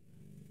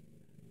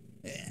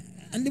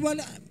 Andi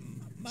wala.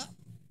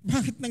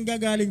 Bakit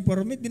nanggagaling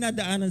permit?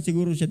 Dinadaanan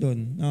siguro siya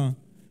doon. No.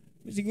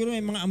 Siguro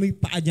may mga amoy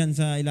paa dyan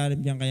sa ilalim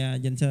dyan, kaya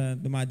dyan sa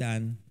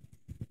dumadaan.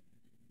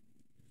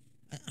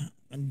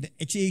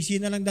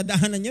 Cbbc-Csi na lang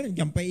dadaanan niya rin.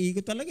 Diyan pa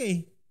iikot talaga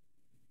eh.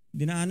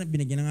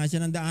 Binigyan na nga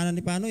siya ng daanan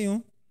ni Panoy. Oh.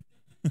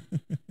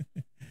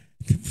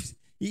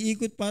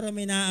 Iikot para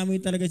may naaamoy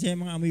talaga siya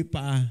yung mga amoy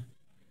paa.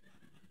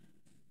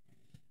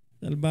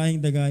 Salbahing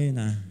daga yun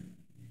ah.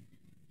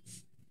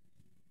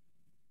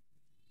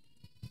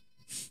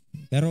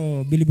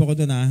 Pero bilib ako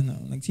doon ha,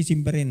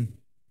 nagsisimba rin.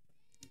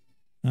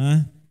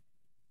 Ha?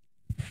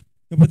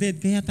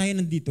 Kapatid, kaya tayo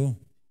nandito.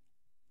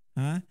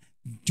 Ha?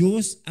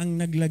 Diyos ang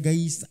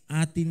naglagay sa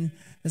atin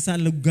sa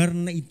lugar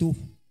na ito.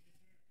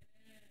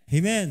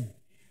 Amen.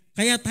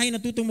 Kaya tayo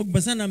natutong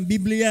magbasa ng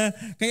Biblia,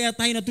 kaya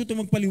tayo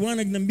natutong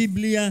magpaliwanag ng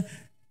Biblia.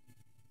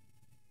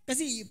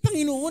 Kasi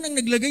Panginoon ang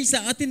naglagay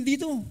sa atin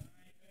dito.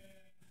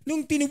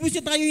 Nung tinubos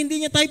niya tayo,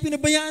 hindi niya tayo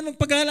pinabayaan,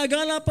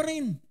 magpagala-gala pa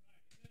rin.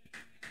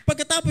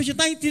 Pagkatapos siya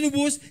tayong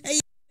tinubos, ay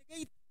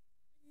ilagay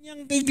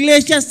kanyang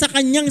iglesia sa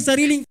kanyang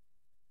sariling.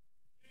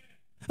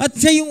 At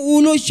siya yung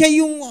ulo, siya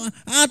yung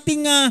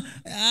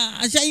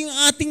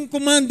ating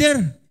commander.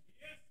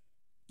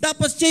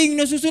 Dapat siya yung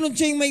nasusunod,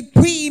 siya yung may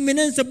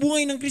preeminence sa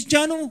buhay ng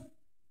Kristiyano.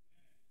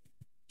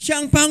 Siya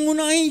ang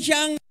pangunahin, siya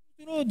ang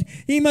nasusunod.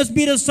 He must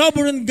be the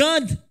sovereign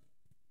God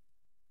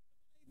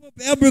of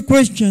every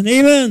Christian.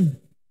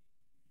 Amen.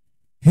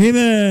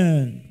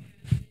 Amen.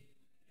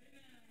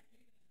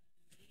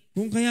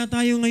 Kung kaya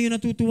tayo ngayon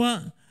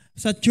natutuwa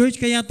sa church,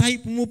 kaya tayo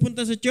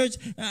pumupunta sa church,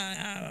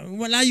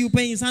 malayo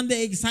pa yung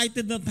Sunday,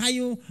 excited na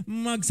tayo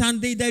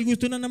mag-Sunday dahil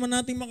gusto na naman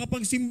natin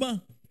makapagsimba.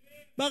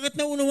 Bakit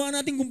naunawaan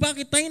natin kung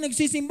bakit tayo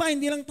nagsisimba?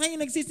 Hindi lang tayo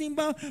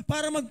nagsisimba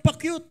para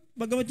magpa-cute.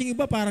 Bagamat yung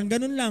iba, parang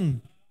ganun lang.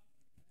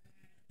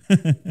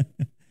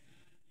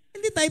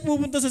 Hindi tayo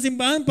pupunta sa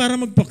simbahan para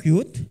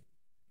magpa-cute.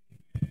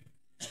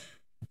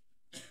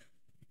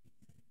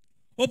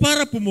 O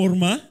para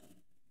pumorma.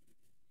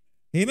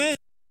 Amen.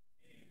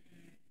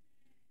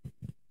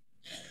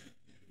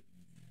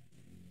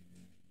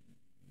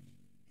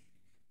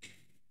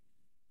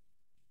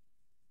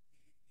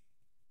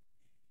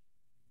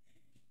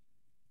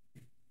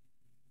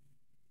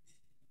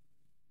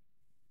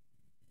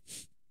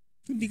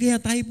 Hindi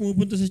kaya tayo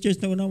pumupunta sa church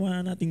na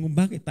unawaan natin kung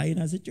bakit tayo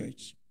nasa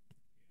church.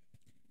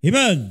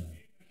 Amen.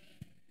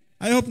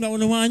 I hope na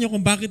unawaan nyo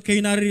kung bakit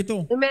kayo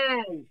narito.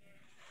 Amen.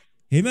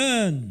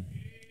 Amen.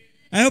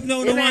 I hope na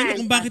unawaan nyo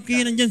kung bakit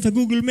kayo nandyan sa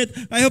Google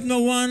Meet. I hope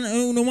na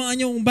unawaan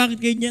nyo kung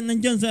bakit kayo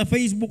nandyan sa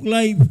Facebook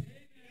Live.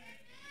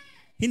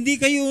 Hindi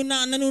kayo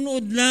na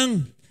nanonood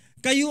lang.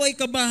 Kayo ay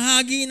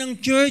kabahagi ng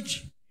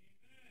church.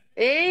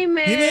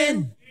 Amen. Amen.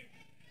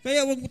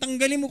 Kaya wag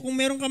tanggalin mo kung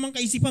meron ka mang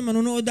kaisipan,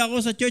 manonood ako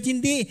sa church.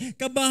 Hindi.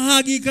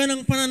 Kabahagi ka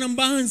ng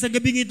pananambahan sa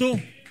gabing ito.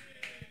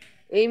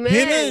 Amen.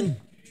 Amen.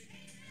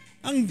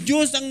 Ang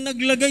Diyos ang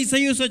naglagay sa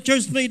iyo sa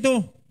church na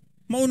ito.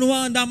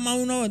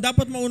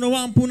 Dapat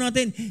maunawaan po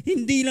natin.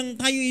 Hindi lang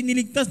tayo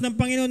iniligtas ng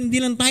Panginoon,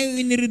 hindi lang tayo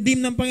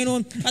iniredeem ng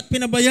Panginoon at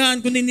pinabayaan,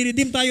 kundi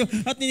niredeem tayo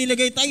at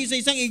inilagay tayo sa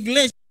isang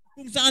iglesia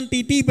kung saan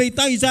titibay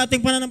tayo sa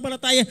ating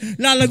pananampalataya,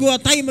 lalago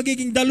at tayo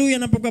magiging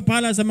daluyan ng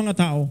pagpapala sa mga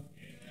tao.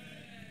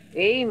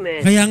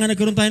 Amen. Kaya nga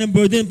nagkaroon tayo ng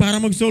burden para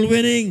mag-soul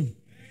winning.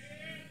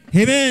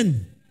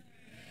 Amen.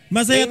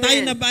 Masaya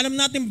tayo na alam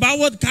natin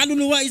bawat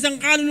kaluluwa, isang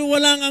kaluluwa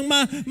lang ang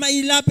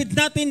mailapit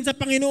natin sa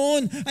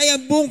Panginoon ay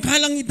ang buong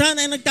kalangitan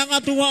ay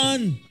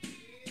nagkakatuwaan.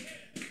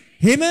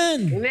 Amen.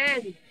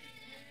 Amen.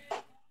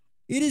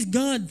 It is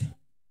God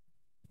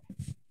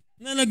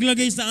na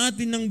naglagay sa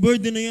atin ng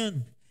burden na yan.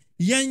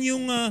 Yan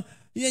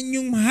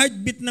yung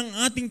heartbeat ng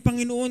ating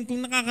Panginoon.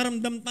 Kung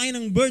nakakaramdam tayo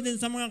ng burden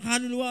sa mga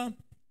kaluluwa,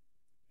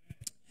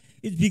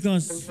 it's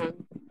because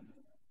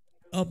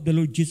of the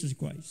Lord Jesus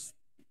Christ.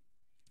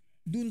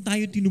 Doon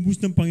tayo tinubos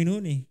ng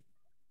Panginoon eh.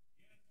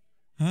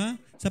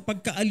 Sa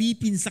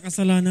pagkaalipin sa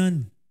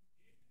kasalanan.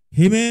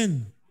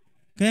 Amen.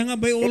 Kaya nga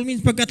by all means,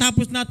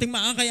 pagkatapos nating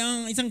maakay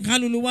ang isang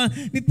kaluluwa,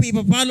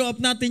 ipapollow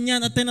up natin yan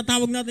at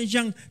tinatawag natin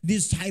siyang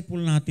disciple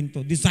natin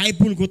to.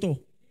 Disciple ko to.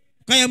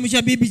 Kaya mo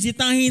siya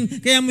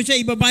bibisitahin, kaya mo siya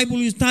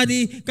iba-Bible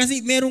study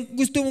kasi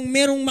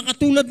merong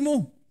makatulad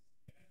mo.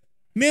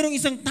 Merong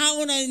isang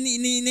tao na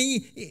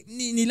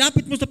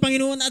nilapit mo sa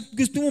Panginoon at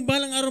gusto mo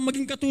balang araw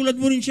maging katulad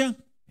mo rin siya.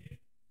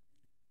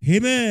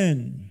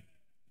 Amen.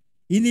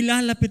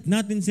 Inilalapit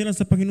natin sila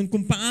sa Panginoon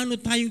kung paano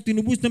tayong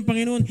tinubos ng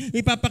Panginoon.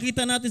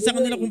 Ipapakita natin sa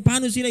kanila kung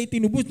paano sila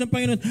itinubos ng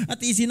Panginoon at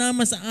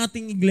isinama sa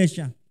ating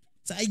iglesia.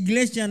 Sa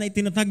iglesia na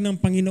itinatag ng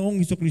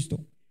Panginoong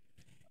Jesucristo.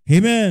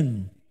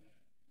 Amen.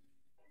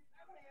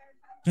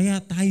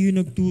 Kaya tayo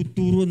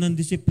nagtuturo ng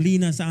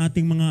disiplina sa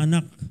ating mga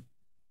anak.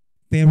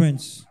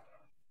 Parents.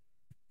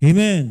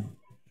 Amen.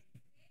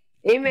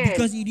 Amen.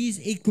 Because it is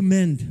a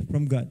command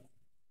from God.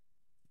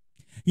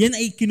 Yan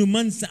ay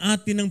kinuman sa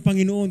atin ng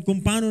Panginoon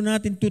kung paano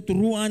natin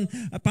tuturuan,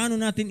 paano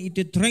natin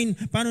ititrain,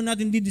 paano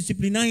natin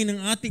didisiplinahin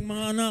ang ating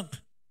mga anak.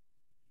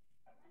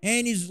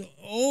 And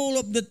all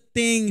of the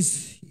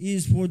things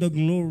is for the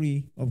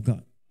glory of God.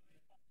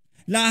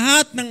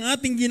 Lahat ng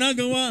ating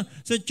ginagawa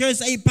sa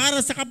church ay para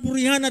sa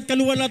kapurihan at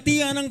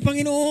kaluwalhatian ng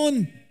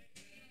Panginoon.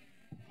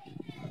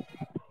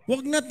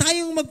 Huwag na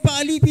tayong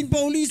magpaalipin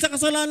pa uli sa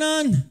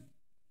kasalanan.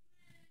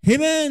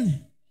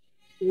 Amen.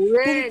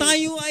 Kung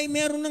tayo ay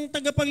meron ng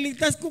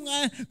tagapagligtas,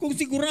 kung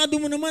sigurado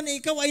mo naman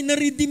ikaw ay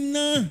na-redeem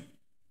na.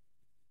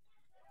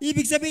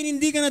 Ibig sabihin,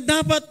 hindi ka na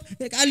dapat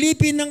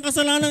alipin ng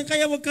kasalanan,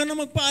 kaya huwag ka na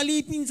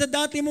magpaalipin sa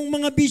dati mong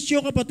mga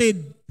bisyo, kapatid.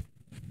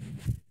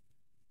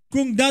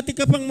 Kung dati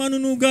ka pang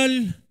manunugal,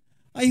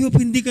 I hope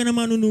hindi ka na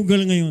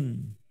manunugal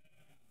ngayon.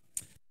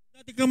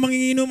 Dati kang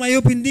manginginom, I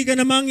hope hindi ka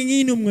na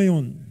manginginom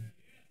ngayon.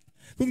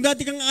 Kung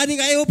dati kang adik,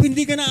 I hope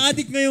hindi ka na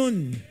adik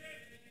ngayon.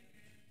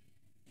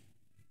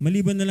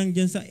 Maliban na lang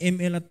dyan sa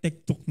ML at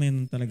TikTok na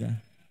yun talaga.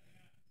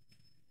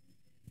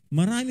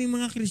 Maraming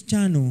mga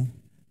Kristiyano,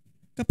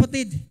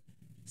 kapatid,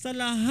 sa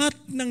lahat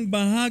ng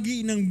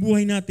bahagi ng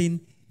buhay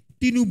natin,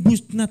 tinubos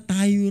na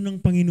tayo ng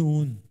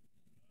Panginoon.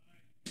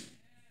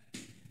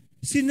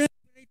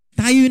 Sinalibrate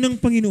tayo ng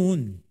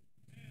Panginoon.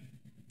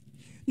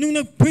 Nung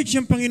nag-preach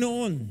ang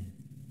Panginoon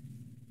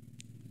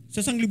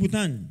sa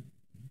sanglibutan,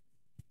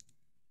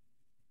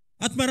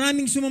 at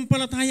maraming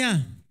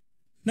sumampalataya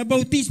na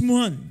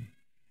bautismuhan.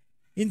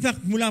 In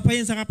fact, mula pa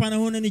yan sa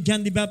kapanahonan ni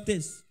John the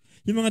Baptist.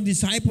 Yung mga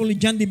disciple ni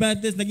John the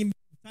Baptist naging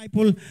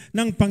disciple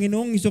ng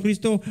Panginoong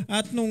Jesucristo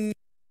at nung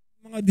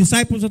mga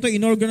disciples na ito,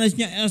 inorganize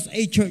niya as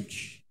a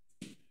church.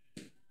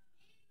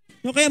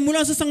 No, kaya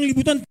mula sa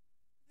sanglibutan,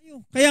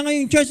 kaya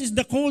ngayon church is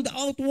the called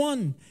out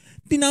one.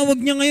 Tinawag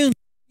niya ngayon,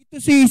 ito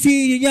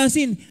si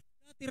Yasin,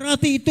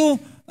 dati-rati ito,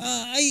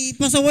 ay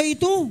pasaway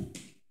ito.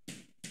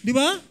 Di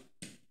ba?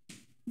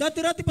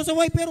 Dati-rati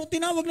pasaway, pero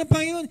tinawag ng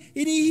Panginoon,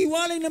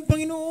 inihiwalay ng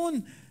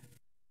Panginoon.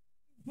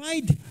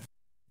 Fight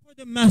for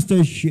the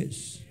master's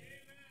shoes.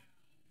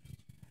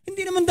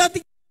 Hindi naman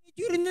dati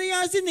rin na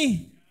Yasin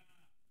eh.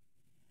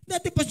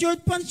 Dati pa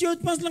short pants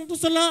lang to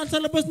sa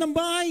labas ng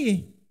bahay eh.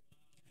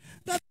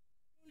 Dati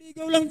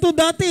ligaw lang to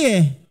dati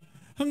eh.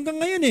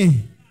 Hanggang ngayon eh.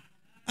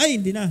 Ay,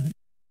 hindi na.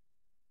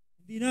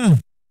 Hindi na.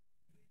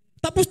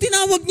 Tapos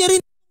tinawag niya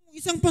rin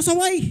isang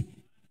pasaway.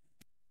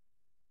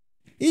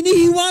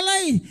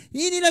 Inihiwalay.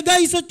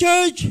 Inilagay sa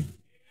church.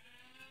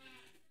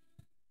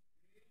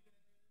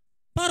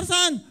 Para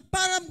saan?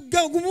 Para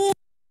gumawa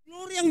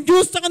glory ang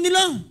Diyos sa kanila.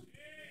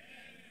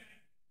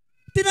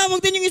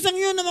 Tinawag din yung isang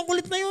yun na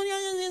makulit na yun.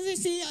 Yan,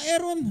 si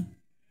Aaron.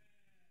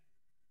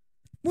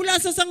 Mula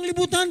sa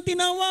sanglibutan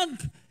tinawag,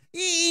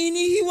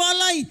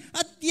 inihiwalay,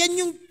 at yan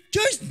yung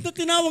church na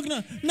tinawag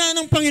na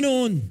ng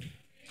Panginoon.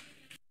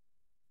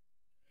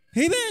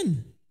 Amen.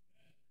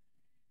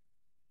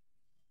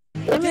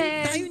 Diyan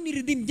tayo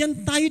ni-redeem, diyan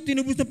tayo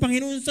tinubos ng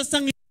Panginoon sa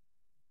sanglibutan.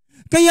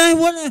 Kaya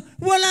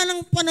wala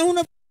nang panahon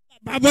na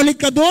babalik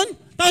ka doon,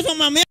 tapos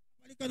mamaya,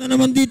 babalik ka na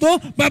naman dito,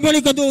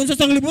 babalik ka doon sa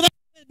sanglibutan,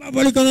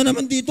 babalik ka na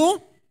naman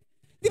dito.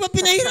 Di ba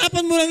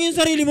pinahirapan mo lang yung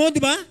sarili mo, di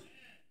ba?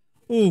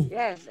 Oh.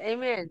 Yes,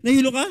 amen.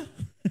 Nahilo ka?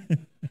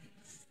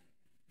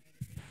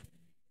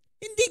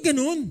 Hindi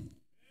ganun.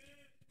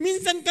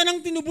 Minsan ka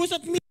nang tinubos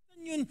at minsan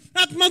yun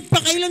at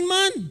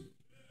magpakailanman.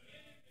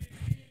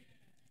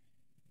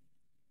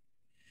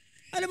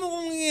 Alam mo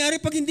kung nangyayari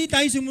pag hindi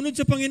tayo sumunod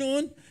sa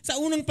Panginoon sa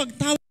unang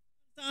pagtawag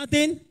sa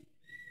atin?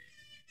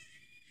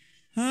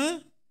 Ha?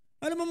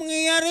 Alam mo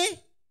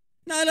mangyayari?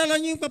 Naalala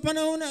niyo yung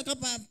panahon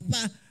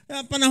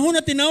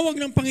na tinawag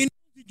ng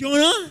Panginoon si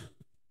Jonah?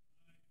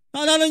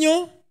 Naalala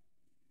niyo?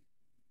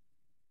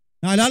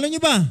 Naalala niyo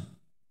ba?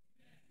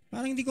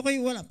 Parang hindi ko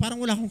kayo, parang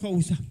wala akong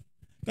kausap.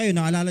 Kayo,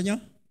 naalala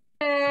niyo?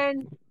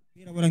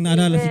 Walang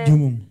naalala si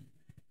Jumong.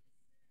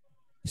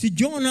 Si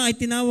Jonah ay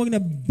tinawag na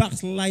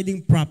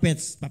backsliding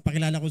prophets.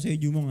 Papakilala ko sa iyo,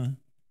 Jumong, ha?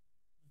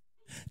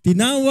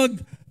 Tinawag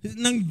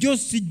ng Diyos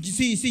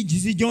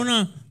si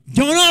Jonah,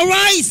 Jonah,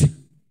 arise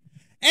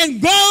and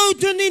go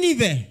to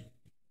Nineveh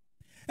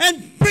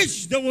and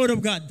preach the word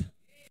of God.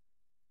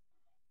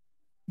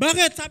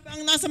 Bakit? Sabi,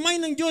 ang nasa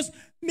mind ng Diyos,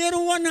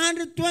 merong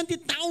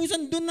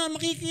 120,000 doon na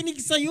makikinig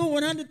sa iyo,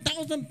 100,000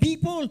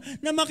 people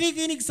na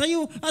makikinig sa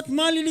iyo at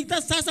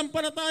maliligtas,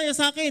 sasampalataya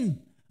sa akin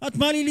at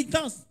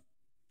maliligtas.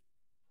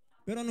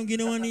 Pero anong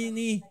ginawa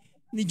ni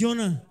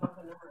Jonah?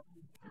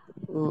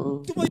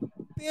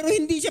 Pero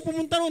hindi siya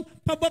pumunta roon.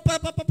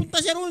 Papunta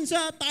siya roon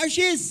sa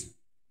Tarshish.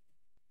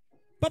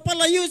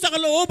 Papalayo sa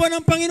kalooban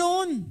ng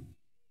Panginoon.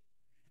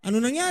 Ano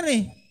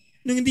nangyari?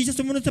 Nung hindi siya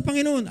sumunod sa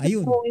Panginoon,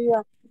 ayun.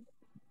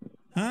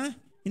 Ha?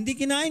 Hindi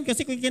kinain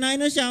kasi kung kinain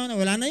na siya,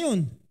 wala na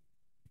yun.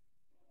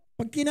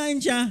 Pag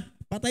kinain siya,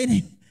 patay na.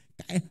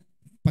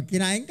 Pag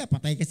kinain ka,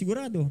 patay ka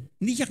sigurado.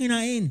 Hindi siya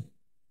kinain.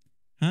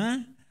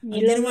 Ha? Ang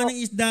ginawa ng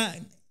isda,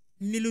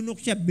 nilunok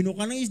siya,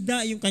 binuka ng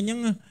isda yung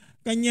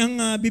kanyang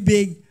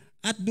bibig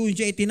at doon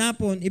siya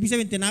itinapon. Ibig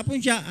sabihin,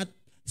 tinapon siya at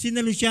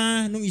sinalo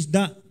siya ng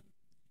isda.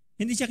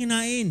 Hindi siya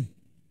kinain.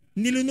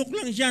 Nilunok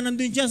lang siya,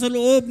 nandun siya sa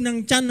loob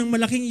ng tiyan ng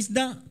malaking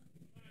isda.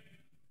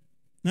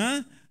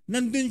 Ha?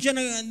 Nandun siya,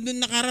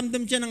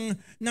 nakaramdam siya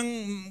ng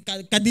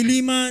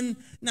kadiliman,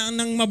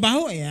 ng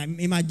mabaho.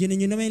 Imagine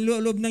niyo naman yung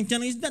loob ng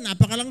tiyan ng isda,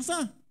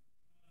 napakalangsa.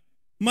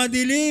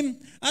 Madilim.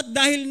 At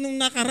dahil nung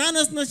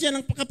nakaranas na siya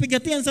ng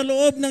pakapigatian sa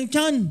loob ng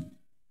tiyan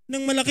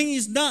ng malaking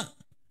isda,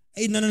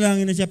 ay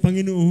nanalangin na siya,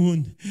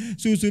 Panginoon,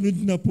 susunod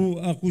na po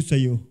ako sa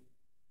iyo.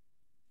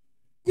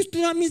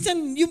 Gusto na, minsan,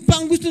 yung pa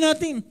ang gusto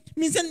natin.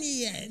 Minsan,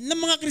 ng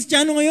mga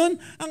Kristiyano ngayon,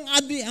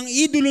 ang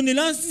idolo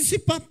nila, si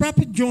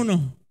Prophet Jonah.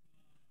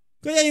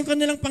 Kaya yung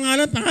kanilang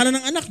pangalan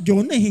ng anak,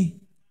 Jonah eh.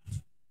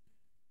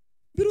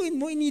 Biruin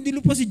mo, inidolo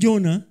pa si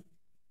Jonah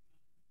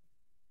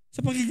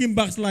sa pagiging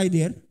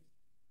backslider.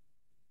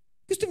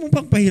 Gusto mo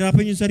pang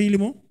pahirapan yung sarili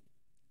mo?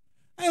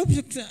 I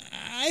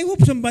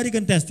hope somebody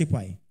can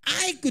testify.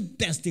 I could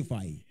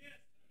testify.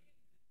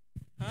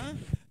 Ha?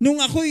 Nung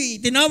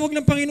ako'y tinawag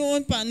ng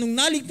Panginoon pa, nung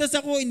naligtas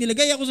ako,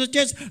 inilagay ako sa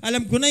church,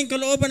 alam ko na yung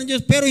kalooban ng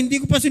Diyos, pero hindi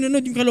ko pa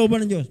sinunod yung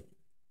kalooban ng Diyos.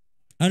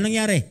 Ano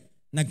nangyari?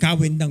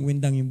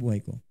 Nagkawindang-windang yung buhay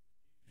ko.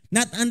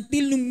 Not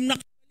until nung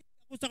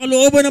nakabalik ako sa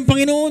kalooban ng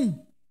Panginoon.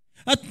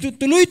 At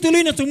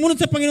tuloy-tuloy na sumunod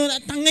sa Panginoon.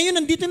 At ngayon,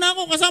 nandito na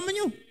ako kasama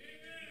nyo.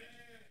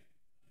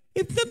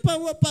 If not,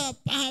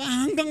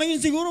 hanggang ngayon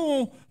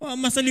siguro,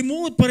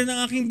 masalimuot pa rin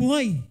ang aking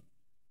buhay.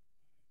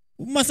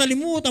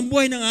 Masalimuot ang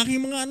buhay ng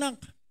aking mga anak.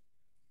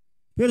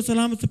 Pero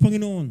salamat sa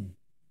Panginoon.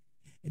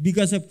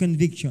 Because of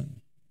conviction.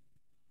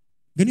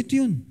 Ganito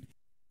yun.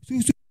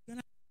 Susunod ka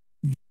na.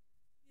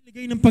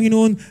 Nilagay ng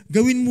Panginoon,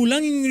 gawin mo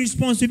lang yung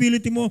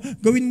responsibility mo,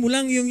 gawin mo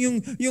lang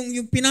yung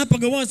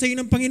pinapagawa sa iyo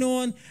ng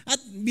Panginoon,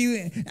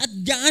 at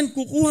diyan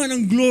kukuha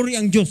ng glory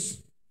ang Diyos.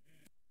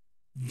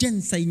 Diyan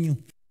sa inyo.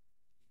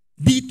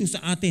 Dito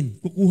sa atin,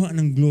 kukuha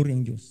ng glory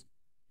ang Diyos.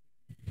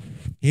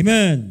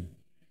 Amen.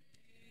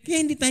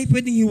 Kaya hindi tayo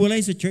pwedeng hiwalay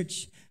sa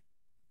church.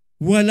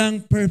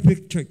 Walang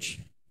perfect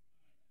church.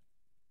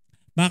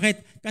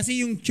 Bakit?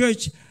 Kasi yung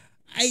church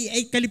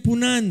ay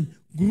kalipunan,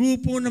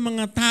 grupo ng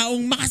mga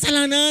taong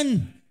makasalanan.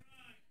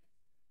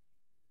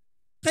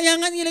 Kaya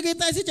nga nilagay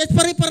tayo sa church,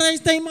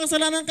 pare-parehas tayong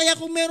makasalanan. Kaya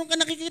kung meron ka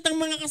nakikitang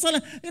mga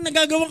kasalanan,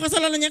 nagagawang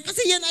kasalanan niya,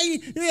 kasi yan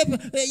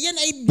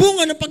ay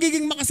bunga ng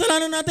pagiging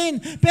makasalanan natin.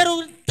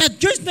 Pero sa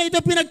church na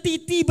ito,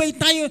 pinagtitibay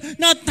tayo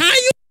na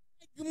tayo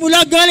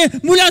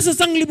mula sa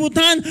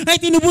sanglibutan ay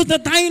tinubos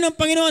na tayo ng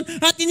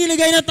Panginoon at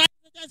inilagay na tayo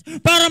sa church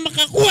para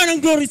makakuha ng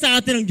glory sa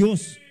atin ng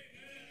Diyos.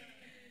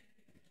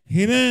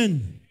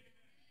 Amen.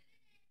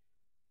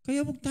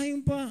 Kaya huwag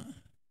tayong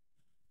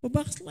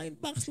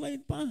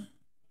backslide pa.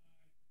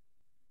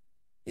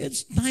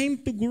 It's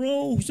time to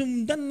grow.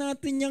 Sundan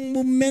natin yung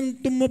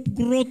momentum of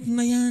growth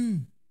na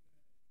yan.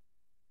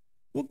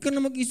 Huwag ka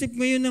na mag-isip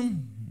ngayon ng,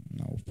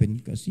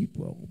 na-offend kasi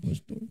po ako,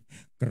 pastor.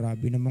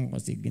 Grabe naman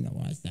kasi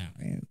ginawa sa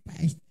akin.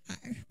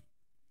 Pastor.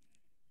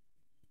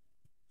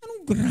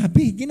 Anong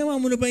grabe?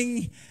 Ginawa mo na ba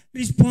yung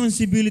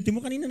responsibility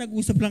mo? Kanina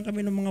nag-usap lang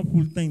kami ng mga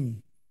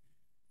full-time.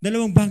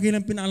 Dalawang bagay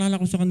lang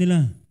pinaalala ko sa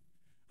kanila.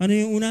 Ano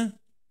yung una?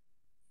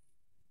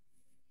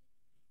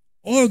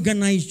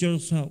 Organize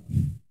yourself.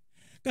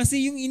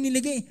 Kasi yung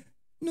inilagay,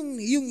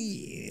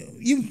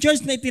 yung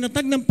church na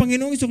itinatag ng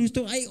Panginoong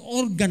Kristo ay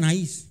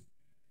organize.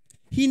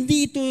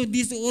 Hindi ito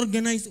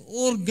disorganized,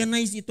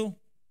 organize ito.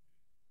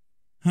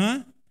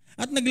 Ha?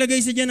 At naglagay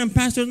siya dyan ng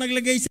pastor,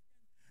 naglagay siya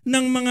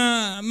ng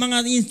mga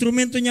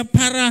instrumento niya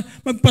para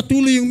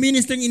magpatuloy yung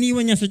ministry ang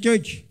iniwan niya sa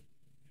church.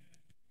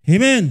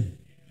 Amen.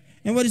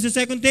 And what is the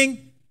second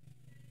thing?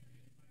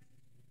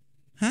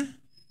 Huh?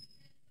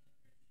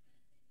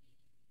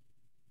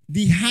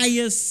 The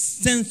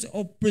highest sense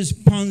of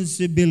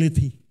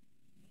responsibility.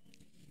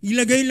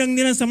 Ilagay lang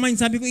nila sa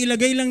mind, sabi ko,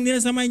 ilagay lang nila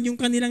sa mind yung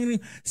kanilang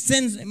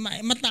sense,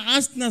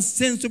 mataas na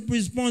sense of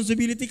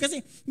responsibility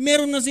kasi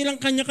meron na silang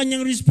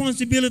kanya-kanyang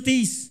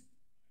responsibilities.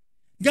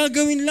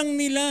 Gagawin lang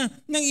nila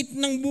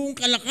ng buong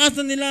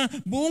kalakasan nila,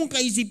 buong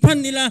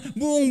kaisipan nila,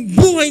 buong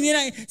buhay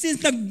nila.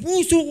 Since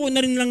nagbusuko na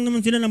rin lang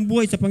naman sila ng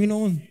buhay sa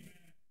Panginoon.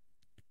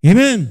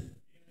 Amen.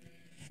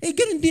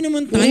 Ganun din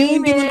naman tayo.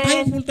 Amen. Hindi man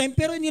tayo full time,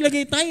 pero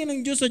nilagay tayo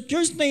ng Diyos sa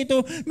church na ito.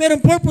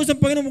 Merong purpose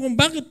ang Panginoon kung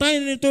bakit tayo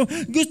nito.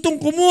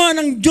 Gustong kumuha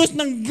ng Diyos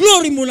ng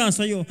glory mula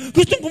sa iyo.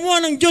 Gustong kumuha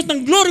ng Diyos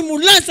ng glory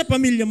mula sa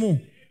pamilya mo.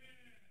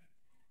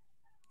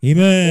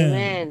 Amen.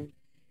 Amen.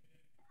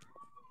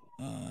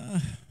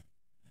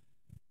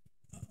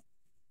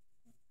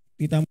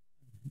 Kita mo,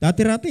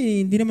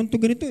 dati-rati, hindi naman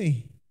to ganito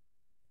eh.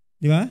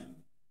 Di ba?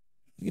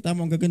 Kita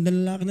mo, ang gaganda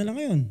ng lalaki nila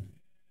ngayon.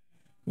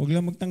 Huwag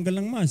lang magtanggal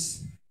ng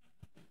mask.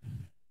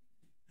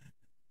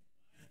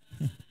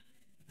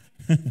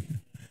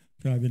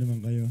 Grabe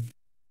naman kayo.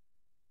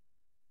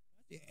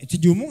 Si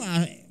Jumong,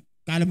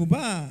 kala mo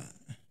ba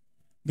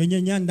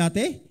ganyan yan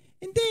dati?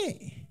 Hindi.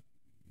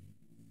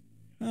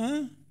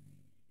 Ha?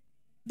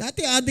 Dati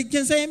addict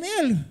yan sa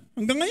ML.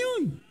 Hanggang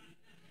ngayon.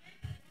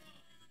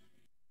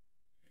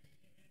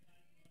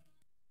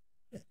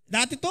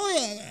 Dati to,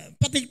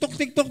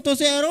 patiktok-tiktok to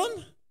si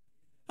Aaron.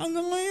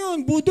 Hanggang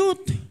ngayon, budot.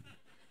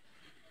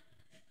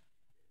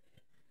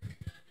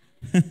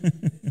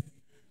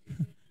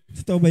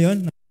 Totoo ba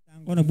yun?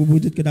 Ko,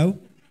 nagbubudot ka daw?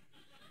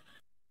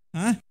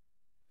 Ha?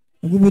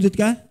 Nagbubudot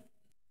ka?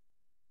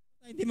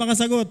 Hindi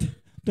makasagot.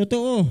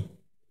 Totoo.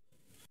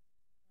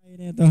 Ay,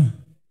 nito.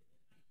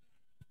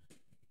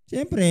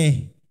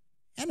 Siyempre,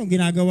 anong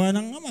ginagawa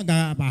ng ama?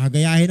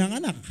 Pahagayahin ng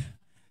anak.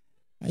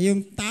 Ay, yung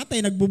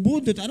tatay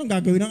nagbubudot, anong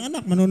gagawin ng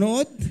anak?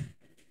 Manonood?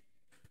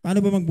 Paano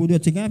ba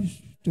magbudot? Sige,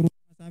 turo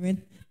sa amin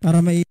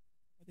para may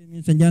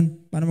minsan dyan,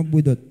 para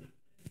magbudot.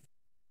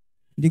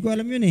 Hindi ko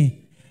alam yun eh.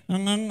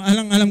 Ang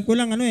alam ko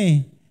lang ano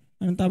eh.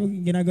 Anong tawag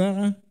ginagawa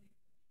ka?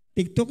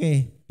 TikTok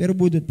eh. Pero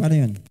budot, paano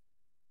yun?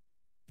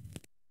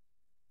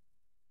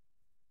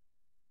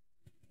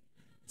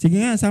 Sige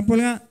nga, sample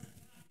nga.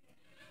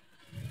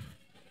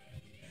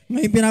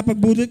 Ngayon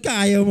pinapagbudot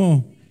ka, ayaw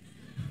mo.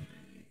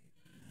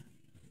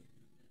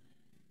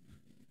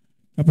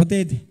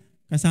 Kapatid,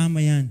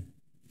 kasama yan.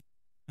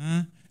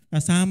 Ha?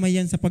 Kasama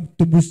yan sa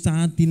pagtubos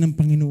sa atin ng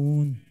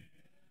Panginoon.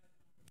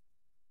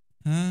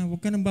 Ha?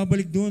 Huwag ka nang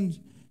babalik doon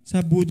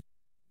sa budot.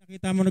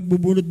 Nakita mo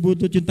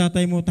nagbubunot-bunot yung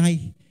tatay mo,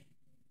 tay.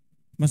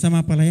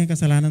 Masama pala yan,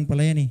 kasalanan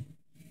pala yan eh.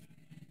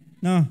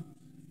 No?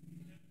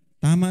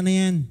 Tama na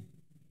yan.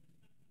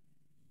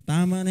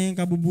 Tama na yan,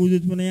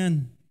 kabubunot mo na yan.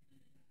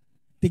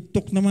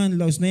 TikTok naman,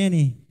 laos na yan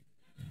eh.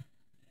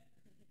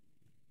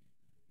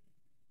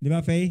 Di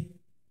ba, Faye?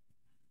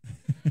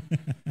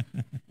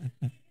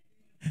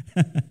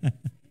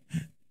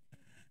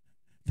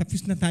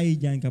 Tapos na tayo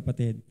dyan,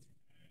 kapatid.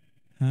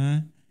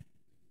 Ha?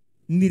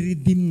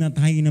 Niredeem na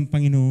tayo ng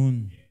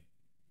Panginoon.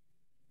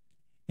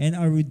 And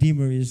our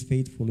Redeemer is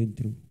faithful and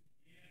true.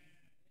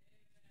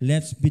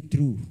 Let's be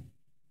true.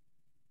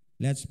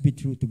 Let's be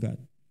true to God.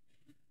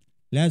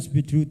 Let's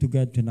be true to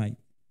God tonight.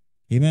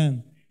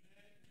 Amen.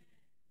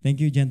 Thank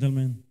you,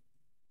 gentlemen.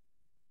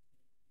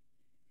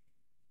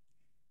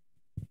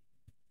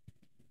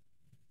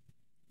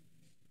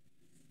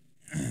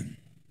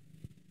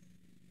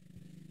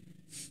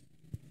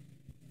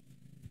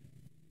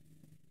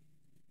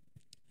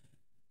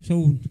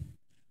 So,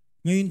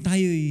 ngayon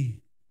tayo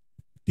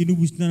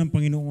tinubos na ng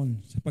Panginoon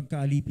sa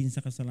pagkaalipin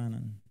sa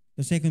kasalanan.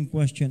 The second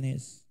question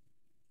is,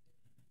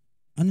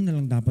 ano na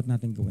lang dapat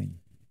natin gawin?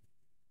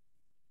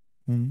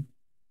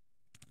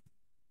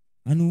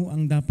 Ano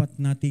ang dapat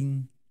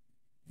nating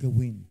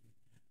gawin?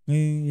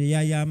 Ngayon,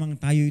 yayamang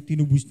tayo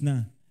tinubos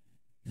na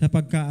sa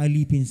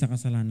pagkaalipin sa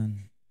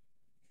kasalanan.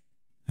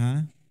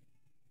 Ha?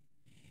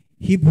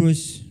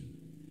 Hebrews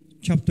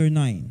chapter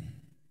 9.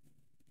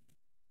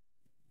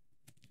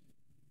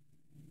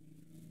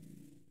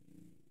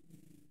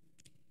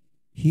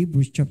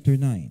 Hebrews chapter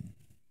 9.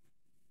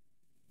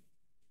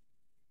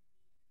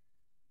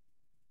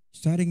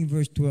 Starting in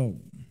verse 12.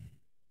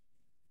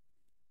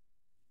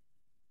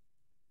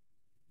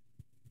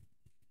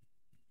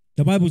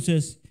 The Bible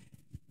says,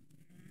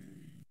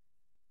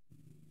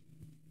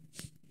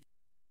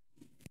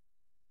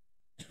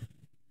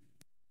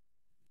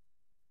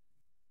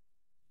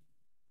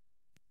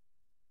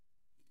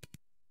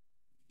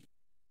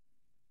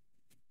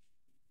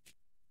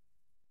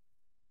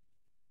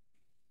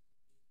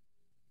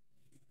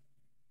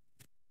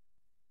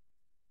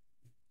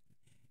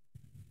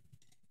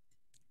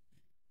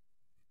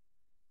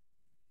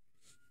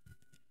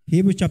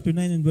 Hebrews chapter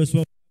 9 and verse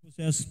 12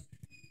 says,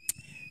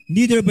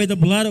 neither by the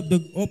blood of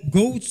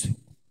goats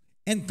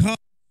and cows,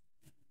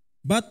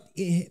 but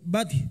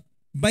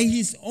by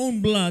his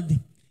own blood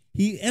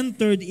he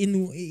entered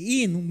in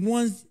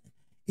once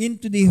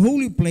into the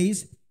holy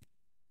place,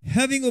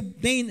 having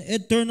obtained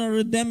eternal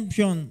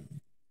redemption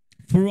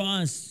for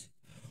us.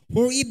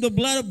 For if the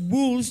blood of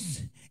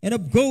bulls and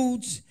of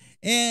goats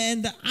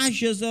and the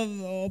ashes of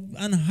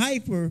an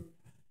heifer,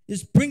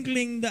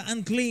 sprinkling the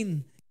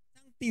unclean,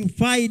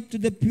 sanctified to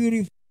the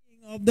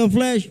purifying of the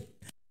flesh,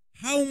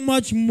 how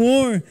much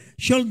more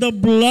shall the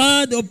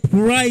blood of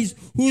Christ,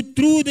 who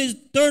through the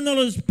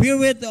eternal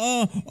Spirit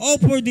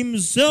offered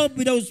himself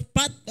without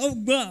spot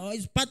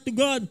to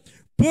God,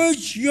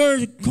 purge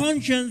your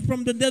conscience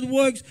from the dead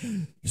works,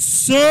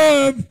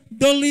 serve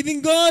the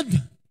living God.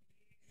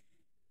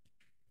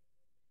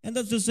 And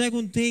that's the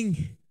second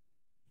thing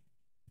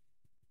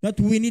that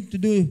we need to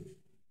do.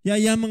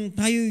 Yayamang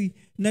tayo'y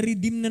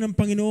na-redeem na ng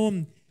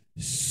Panginoon.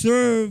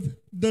 Serve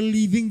the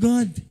living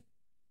God.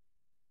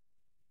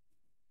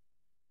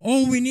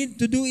 All we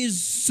need to do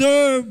is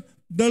serve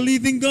the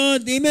living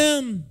God.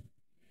 Amen.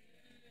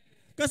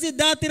 Kasi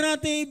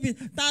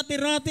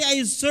dati-rati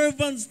ay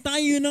servants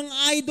tayo ng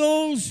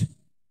idols.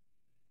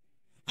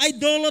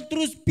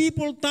 Idolatrous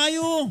people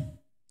tayo.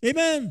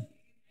 Amen.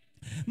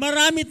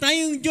 Marami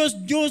tayong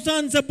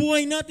Diyos-Diyosan sa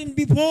buhay natin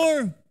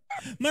before.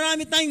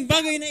 Marami tayong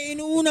bagay na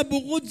inuuna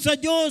bukod sa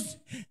Diyos.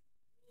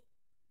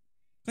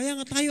 Kaya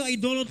nga tayo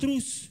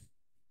idolatrous.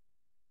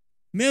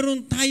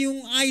 Meron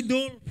tayong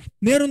idol.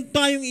 Meron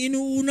tayong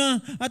inuuna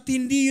at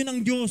hindi yun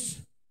ang Diyos.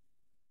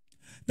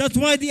 That's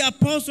why the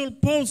Apostle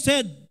Paul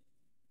said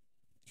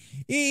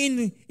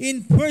in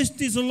 1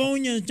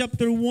 Thessalonians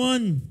chapter 1,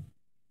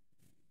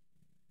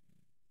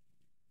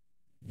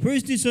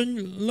 1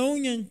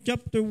 Thessalonians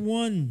chapter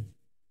 1,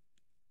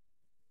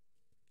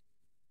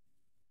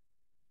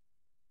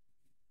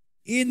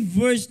 in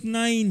verse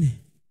 9,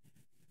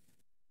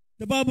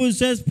 the Bible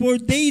says, for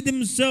they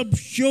themselves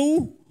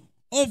show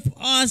of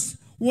us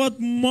what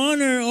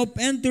manner of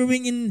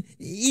entering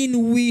in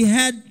we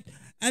had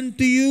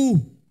unto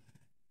you,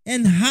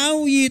 and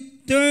how ye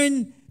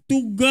turned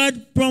to God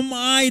from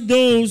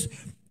idols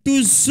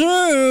to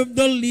serve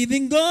the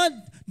living God,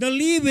 the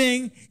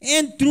living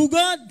and true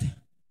God.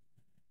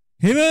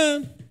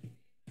 Amen.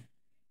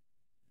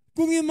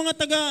 Kung yung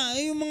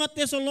mga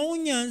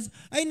Thessalonians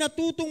ay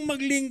natutong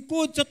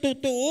maglingkod sa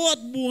totoo at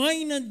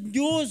buhay ng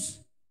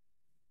Diyos,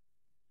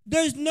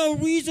 there's no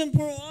reason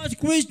for us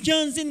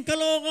Christians in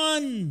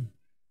Caloocan,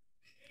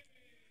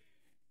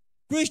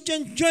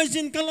 Christian church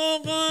in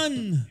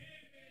Caloocan,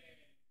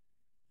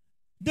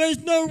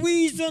 there's no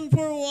reason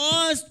for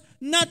us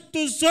not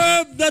to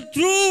serve the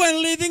true and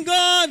living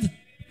God.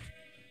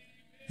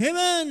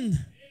 Amen.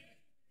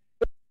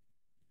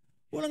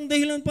 Walang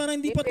dahilan para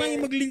hindi pa tayo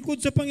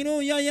maglingkod sa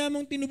Panginoon.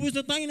 Yayamang tinubos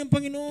na tayo ng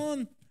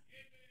Panginoon.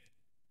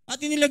 At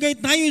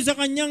inilagay tayo sa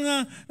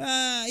kanyang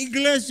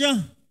iglesia.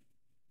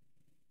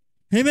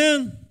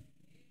 Amen.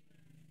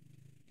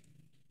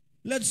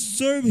 Let's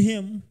serve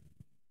Him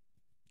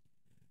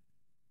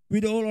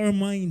with all our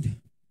mind,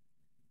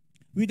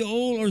 with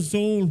all our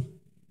soul,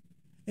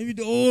 and with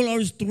all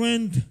our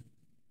strength.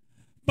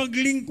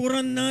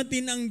 Paglingkuran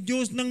natin ang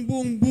Diyos ng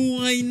buong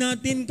buhay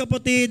natin,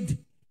 kapatid.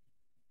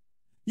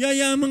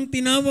 Yayamang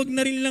tinawag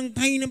na rin lang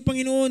tayo ng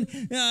Panginoon.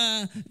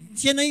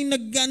 Siya na yung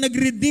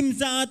nag-redeem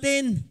sa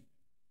atin.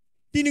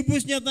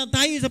 Tinubos niya na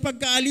tayo sa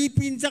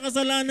pagkaalipin sa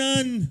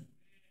kasalanan.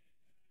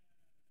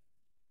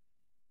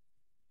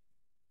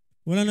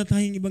 Wala na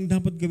tayong ibang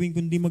dapat gawin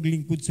kundi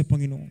maglingkod sa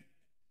Panginoon.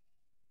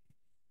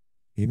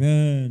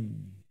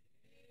 Amen.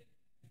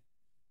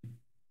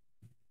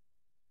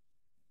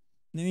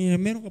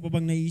 Meron ka pa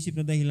bang naiisip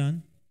na dahilan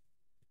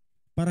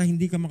para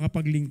hindi ka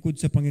makapaglingkod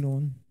sa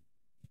Panginoon?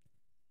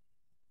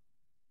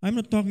 I'm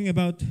not talking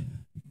about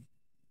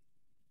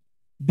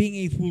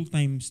being a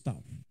full-time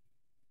staff.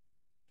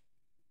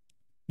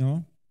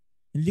 No?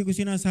 Hindi ko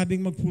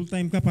sinasabing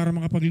mag-full-time ka para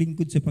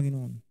makapaglingkod sa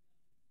Panginoon.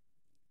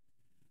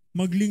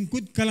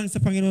 Maglingkod ka lang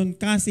sa Panginoon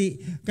kasi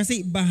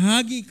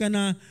bahagi ka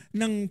na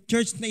ng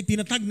church na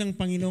itinatag ng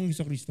Panginoong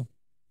Jesucristo.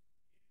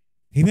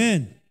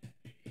 Amen.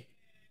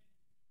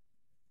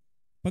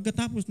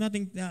 Pagkatapos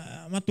nating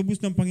matubos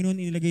ng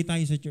Panginoon, inilagay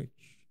tayo sa church.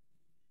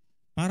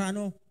 Para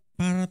ano?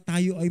 Para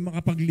tayo ay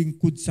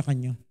makapaglingkod sa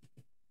Kanya.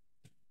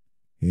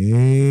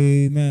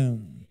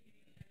 Amen.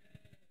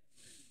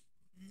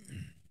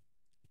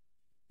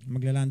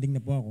 Maglalanding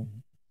na po ako.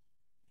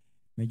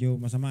 Medyo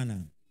masama na.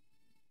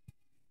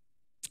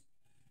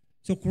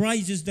 So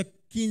Christ is the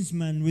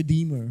kinsman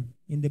redeemer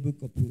in the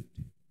book of Ruth.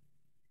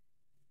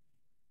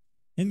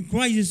 And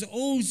Christ is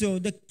also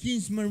the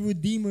kinsman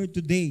redeemer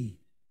today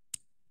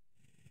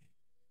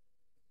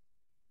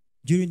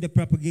during the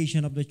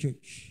propagation of the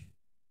church.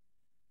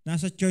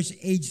 Nasa church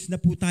age na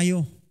po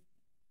tayo.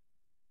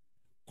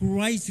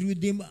 Christ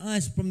redeemed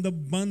us from the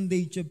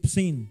bondage of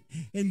sin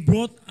and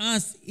brought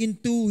us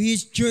into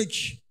His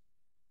church.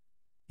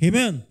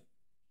 Amen.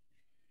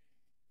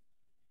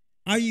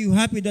 Are you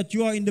happy that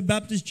you are in the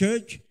Baptist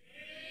church?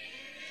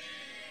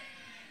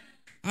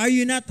 Are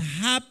you not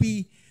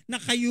happy na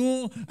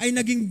kayo ay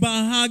naging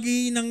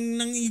bahagi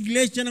ng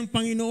iglesia ng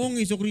Panginoong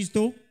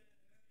Jesucristo?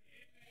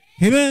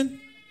 Amen.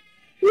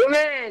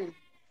 Amen.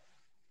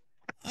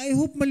 I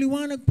hope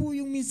maliwanag po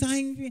yung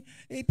mensaheng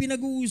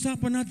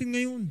pinag-uusapan natin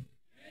ngayon.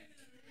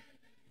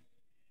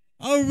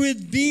 Our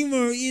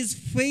Redeemer is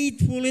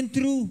faithful and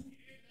true.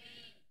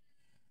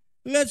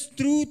 Let's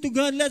true to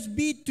God. Let's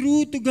be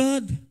true to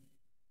God.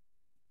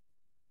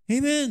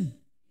 Amen.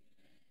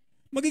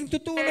 Maging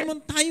totoo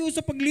naman tayo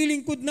sa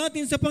paglilingkod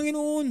natin sa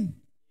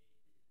Panginoon.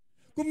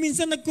 Kung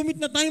minsan nag-commit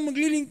na tayo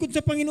maglilingkod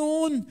sa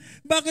Panginoon,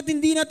 bakit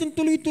hindi natin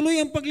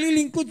tuloy-tuloy ang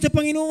paglilingkod sa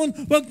Panginoon?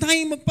 Huwag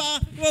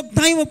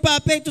tayong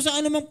magpa-apekto sa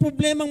anumang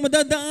problemang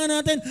madadaan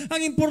natin.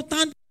 Ang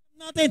importante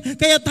natin,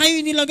 kaya tayo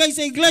nilagay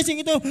sa iglesia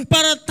ito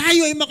para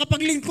tayo ay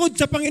makapaglingkod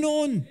sa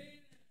Panginoon.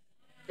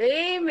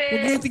 Amen.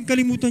 Huwag natin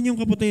kalimutan yung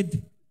kapatid.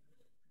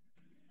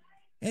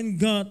 And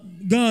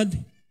God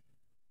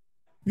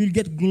will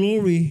get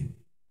glory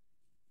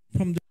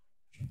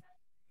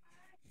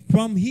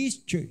from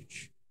His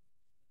church.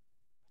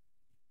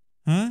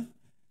 Ha?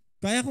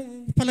 Kaya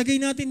kung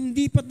palagay natin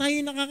hindi pa tayo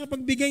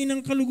nakakapagbigay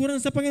ng kaluguran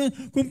sa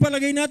Panginoon, kung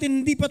palagay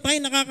natin hindi pa tayo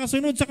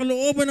nakakasunod sa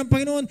kalooban ng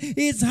Panginoon,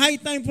 it's high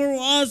time for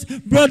us,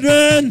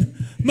 brethren,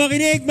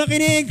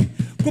 makinig.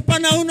 Kung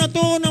panahon na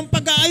to ng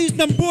pag-aayos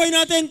ng buhay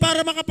natin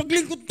para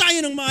makapaglingkod tayo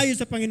ng maayos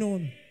sa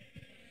Panginoon.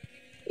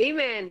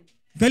 Amen.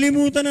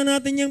 Kalimutan na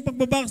natin yung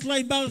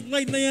backslide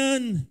na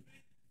yan.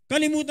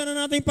 Kalimutan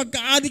na natin yung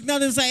pagka-addict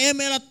natin sa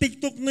ML at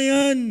TikTok na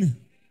yan.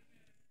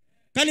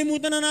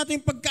 Kalimutan na natin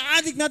yung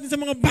pagka-addict natin sa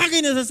mga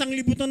bagay na sa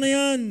sanglibutan na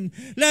yan.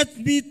 Let's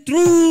be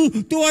true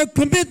to our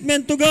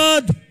commitment to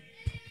God.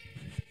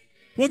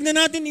 Huwag na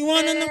natin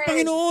iwanan ng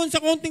Panginoon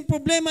sa konting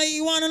problema.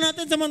 Iiwanan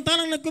natin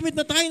samantalang nag-commit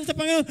na tayo sa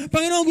Panginoon.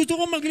 Panginoon, gusto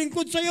kong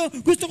maglingkod sa iyo.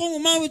 Gusto kong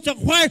umawit sa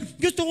choir.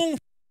 Gusto kong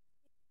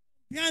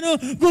piano.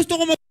 Gusto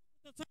kong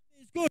sa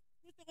Sunday school.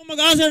 Gusto kong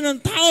mag-asar ng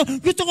tao.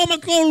 Gusto kong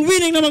mag-soul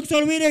winning na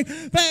mag-soul winning.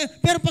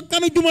 Pero pag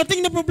kami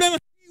dumating na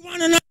problema,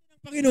 iiwanan natin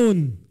ng Panginoon.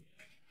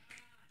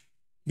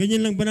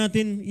 Ganyan lang ba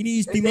natin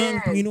iniistima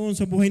ang Panginoon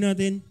sa buhay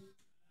natin?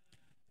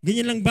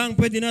 Ganyan lang ba ang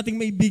pwede nating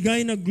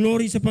maibigay na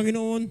glory sa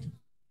Panginoon?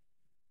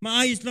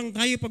 Maayos lang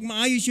tayo pag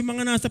maayos yung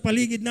mga nasa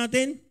paligid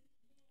natin?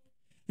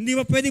 Hindi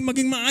ba pwedeng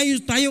maging maayos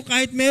tayo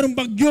kahit mayroong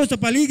bagyo sa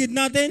paligid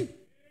natin?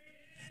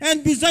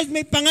 And besides,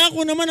 may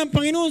pangako naman ang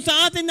Panginoon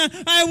sa atin na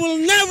I will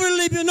never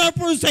leave you nor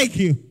forsake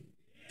you.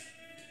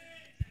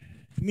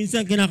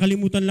 Minsan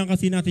kinakalimutan lang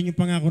kasi natin yung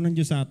pangako ng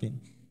Diyos sa atin.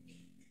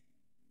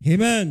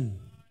 Amen.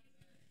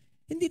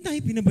 Hindi tayo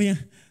pinabaya.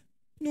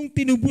 Nung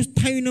tinubos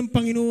tayo ng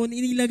Panginoon,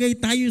 inilagay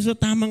tayo sa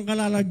tamang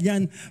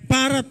kalalagyan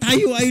para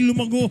tayo ay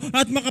lumago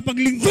at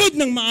makapaglingkod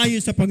ng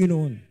maayos sa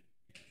Panginoon.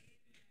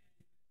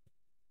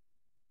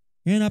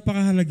 Kaya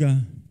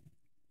napakahalaga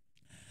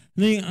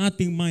na yung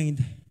ating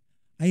mind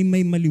ay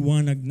may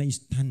maliwanag na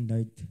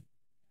standard.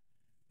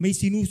 May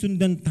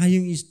sinusundan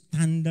tayong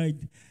standard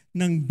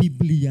ng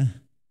Biblia.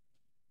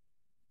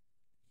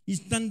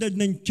 Standard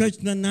ng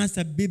church na nasa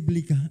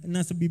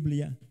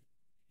Biblia.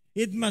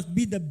 It must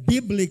be the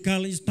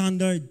biblical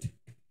standard.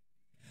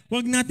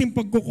 Huwag natin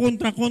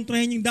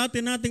pagkukontra-kontrahin yung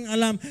dati nating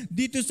alam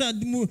dito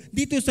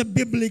sa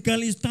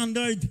biblical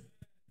standard.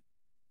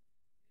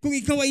 Kung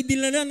ikaw ay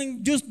dinala ng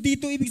Diyos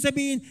dito, ibig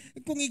sabihin,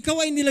 kung ikaw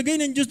ay nilagay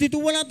ng Diyos dito,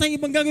 wala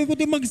tayong ibang gagawin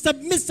kundi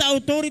mag-submit sa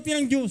authority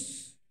ng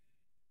Diyos.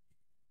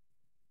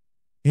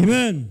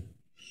 Amen.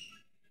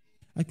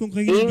 At kung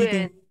kayo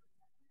dito,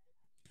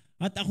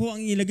 at ako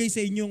ang ilagay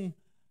sa inyong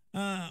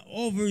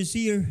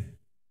overseer,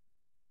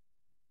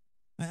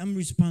 I am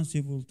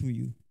responsible to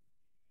you.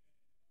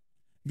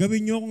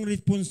 Gawin niyo akong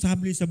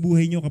responsable sa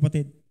buhay niyo,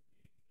 kapatid.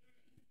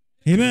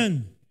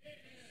 Amen.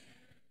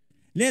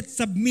 Let's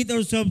submit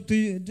ourselves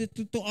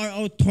to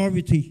our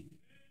authority.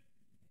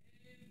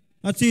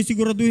 At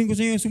sisiguraduhin ko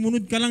sa iyo,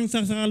 sumunod ka lang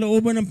sa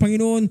kalooban ng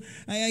Panginoon,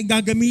 ay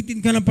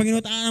gagamitin ka ng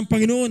Panginoon, at ang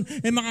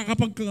Panginoon ay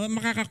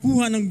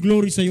makakakuha ng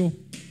glory sa iyo.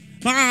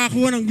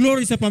 Makakakuha ng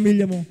glory sa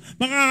pamilya mo.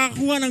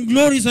 Makakakuha ng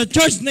glory sa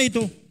church na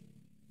ito.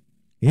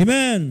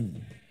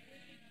 Amen.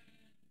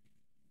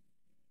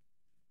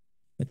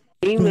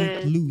 Amen.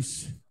 Don't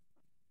lose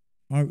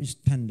our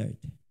standard.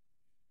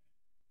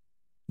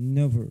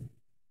 Never.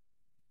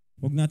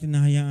 Huwag natin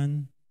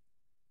nahayaan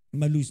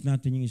malose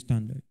natin yung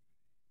standard.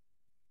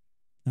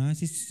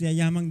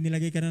 Yamang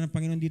nilagay ka na ng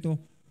Panginoon dito,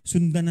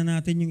 sundan na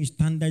natin yung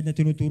standard na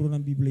tinuturo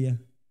ng Biblia.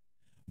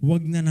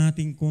 Huwag na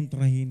natin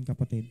kontrahin,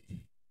 kapatid.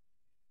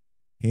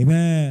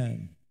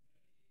 Amen.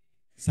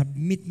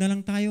 Submit na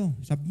lang tayo.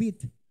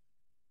 Submit.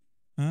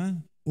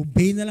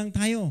 Obey na lang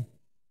tayo.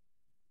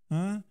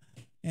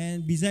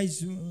 And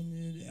besides,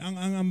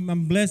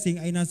 ang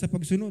blessing ay nasa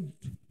pagsunod.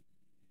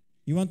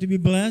 You want to be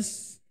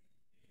blessed?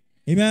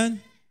 Amen?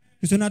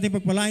 Gusto natin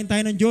pagpalain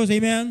tayo ng Diyos.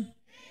 Amen?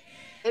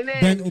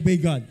 Amen. Then obey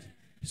God.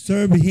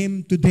 Serve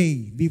Him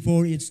today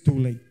before it's too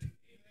late.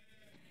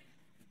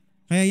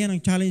 Kaya yan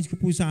ang challenge ko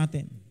po sa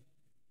atin.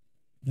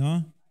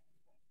 No?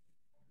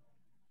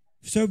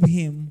 Serve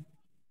Him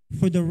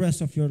for the rest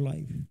of your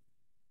life.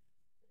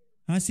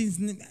 Since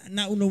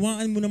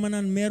naunawaan mo naman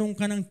na meron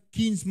ka ng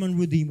kinsman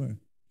redeemer.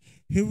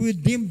 He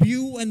redeemed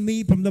you and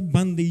me from the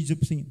bondage of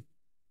sin.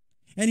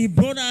 And He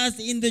brought us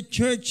in the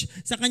church,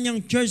 sa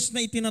kanyang church na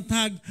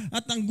itinatag,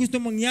 at ang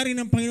gusto mangyari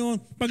ng Panginoon,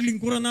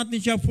 paglingkuran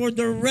natin siya for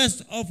the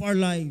rest of our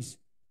lives.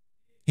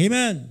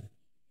 Amen.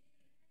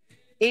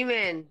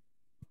 Amen.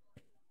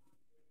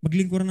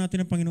 Maglingkuran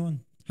natin ng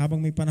Panginoon habang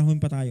may panahon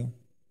pa tayo.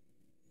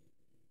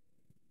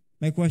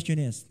 My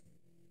question is,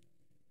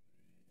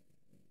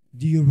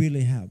 do you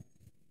really have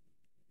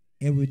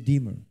a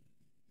redeemer?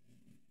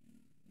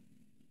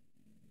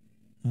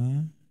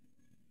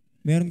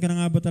 Meron ka na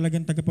nga ba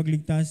talagang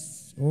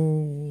tagapagligtas?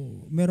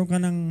 O meron ka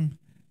ng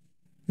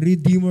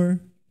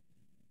redeemer?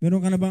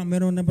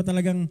 Meron na ba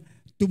talagang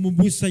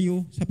tumubos sa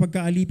iyo sa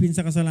pagkaalipin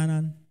sa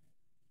kasalanan?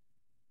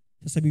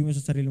 Sasabihin mo sa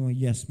sarili mo,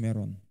 yes,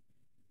 meron.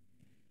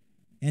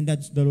 And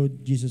that's the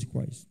Lord Jesus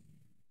Christ.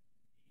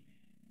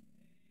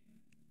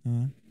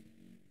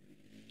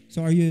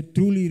 So are you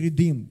truly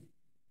redeemed?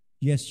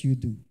 Yes, you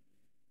do.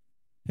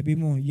 Sabi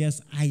mo,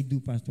 yes, I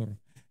do, Pastor.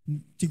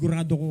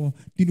 Sigurado ko,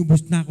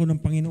 tinubos na ako ng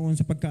Panginoon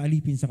sa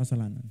pagkaalipin sa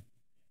kasalanan.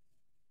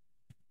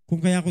 Kung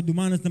kaya ako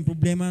dumanas ng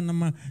problema ng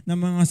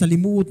mga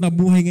salimuot na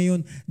buhay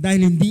ngayon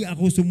dahil hindi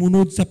ako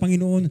sumunod sa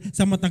Panginoon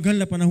sa matagal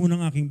na panahon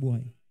ng aking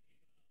buhay.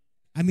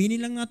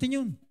 Aminin lang natin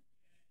yun.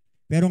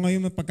 Pero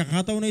ngayon,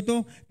 pagkakataon na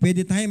ito,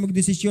 pwede tayo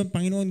magdesisyon,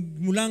 Panginoon,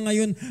 mula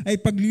ngayon ay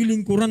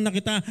paglilingkuran na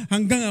kita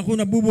hanggang ako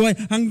nabubuhay,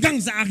 hanggang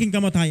sa aking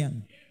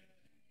kamatayan.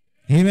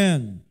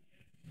 Amen.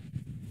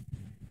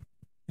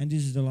 And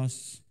this is the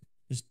last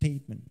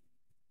statement.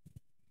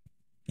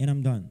 And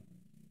I'm done.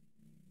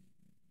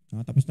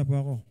 Tapos na po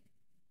ako.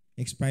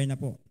 Expire na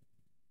po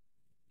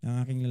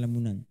ang aking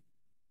lalamunan.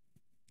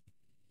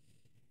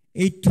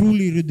 A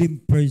truly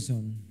redeemed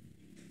person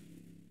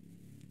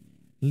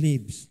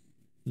lives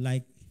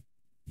like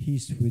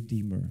his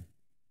Redeemer.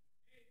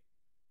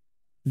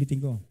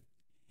 Ulitin ko.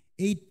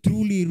 A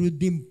truly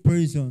redeemed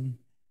person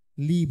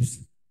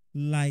lives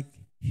like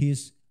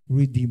his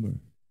Redeemer.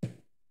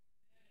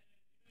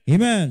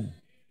 Amen.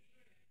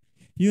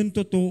 Yung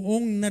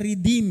totoong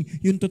na-redeem,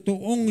 yung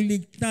totoong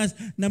ligtas,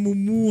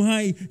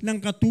 namumuhay ng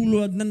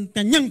katulad ng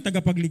kanyang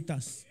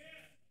tagapagligtas.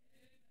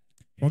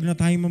 Huwag na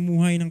tayong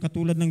mamuhay ng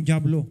katulad ng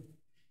Diablo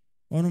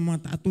o ng mga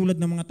katulad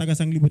ng mga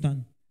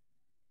taga-sanglibutan.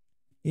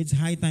 It's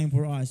high time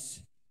for us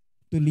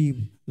to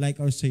live like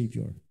our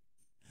Savior,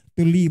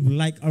 to live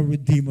like our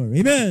Redeemer.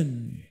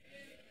 Amen.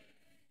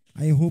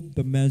 I hope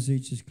the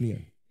message is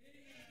clear.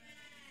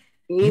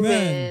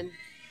 Amen.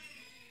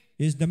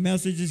 Is the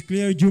message is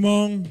clear,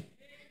 Jumong?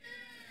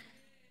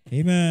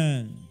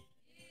 Amen.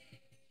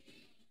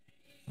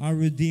 Our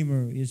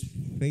Redeemer is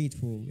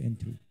faithful and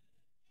true.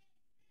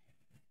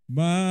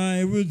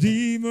 My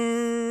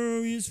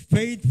Redeemer is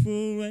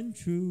faithful and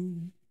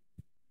true.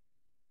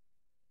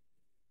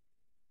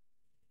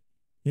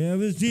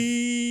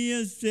 Everything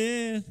I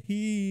said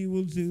He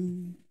will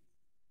do.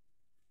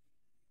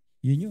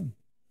 Yun.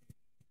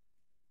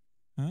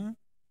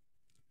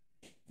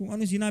 Kung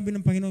ano sinabi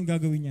ng Panginoon,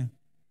 gagawin niya.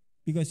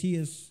 Because He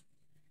is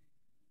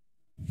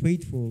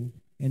faithful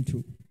and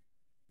true.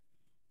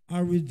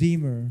 Our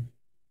Redeemer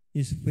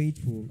is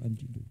faithful and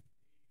true.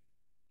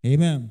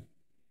 Amen.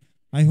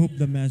 I hope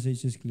the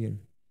message is clear.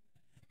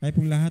 Tayo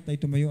pong lahat ay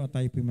tumayo at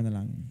tayo po'y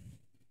manalangin.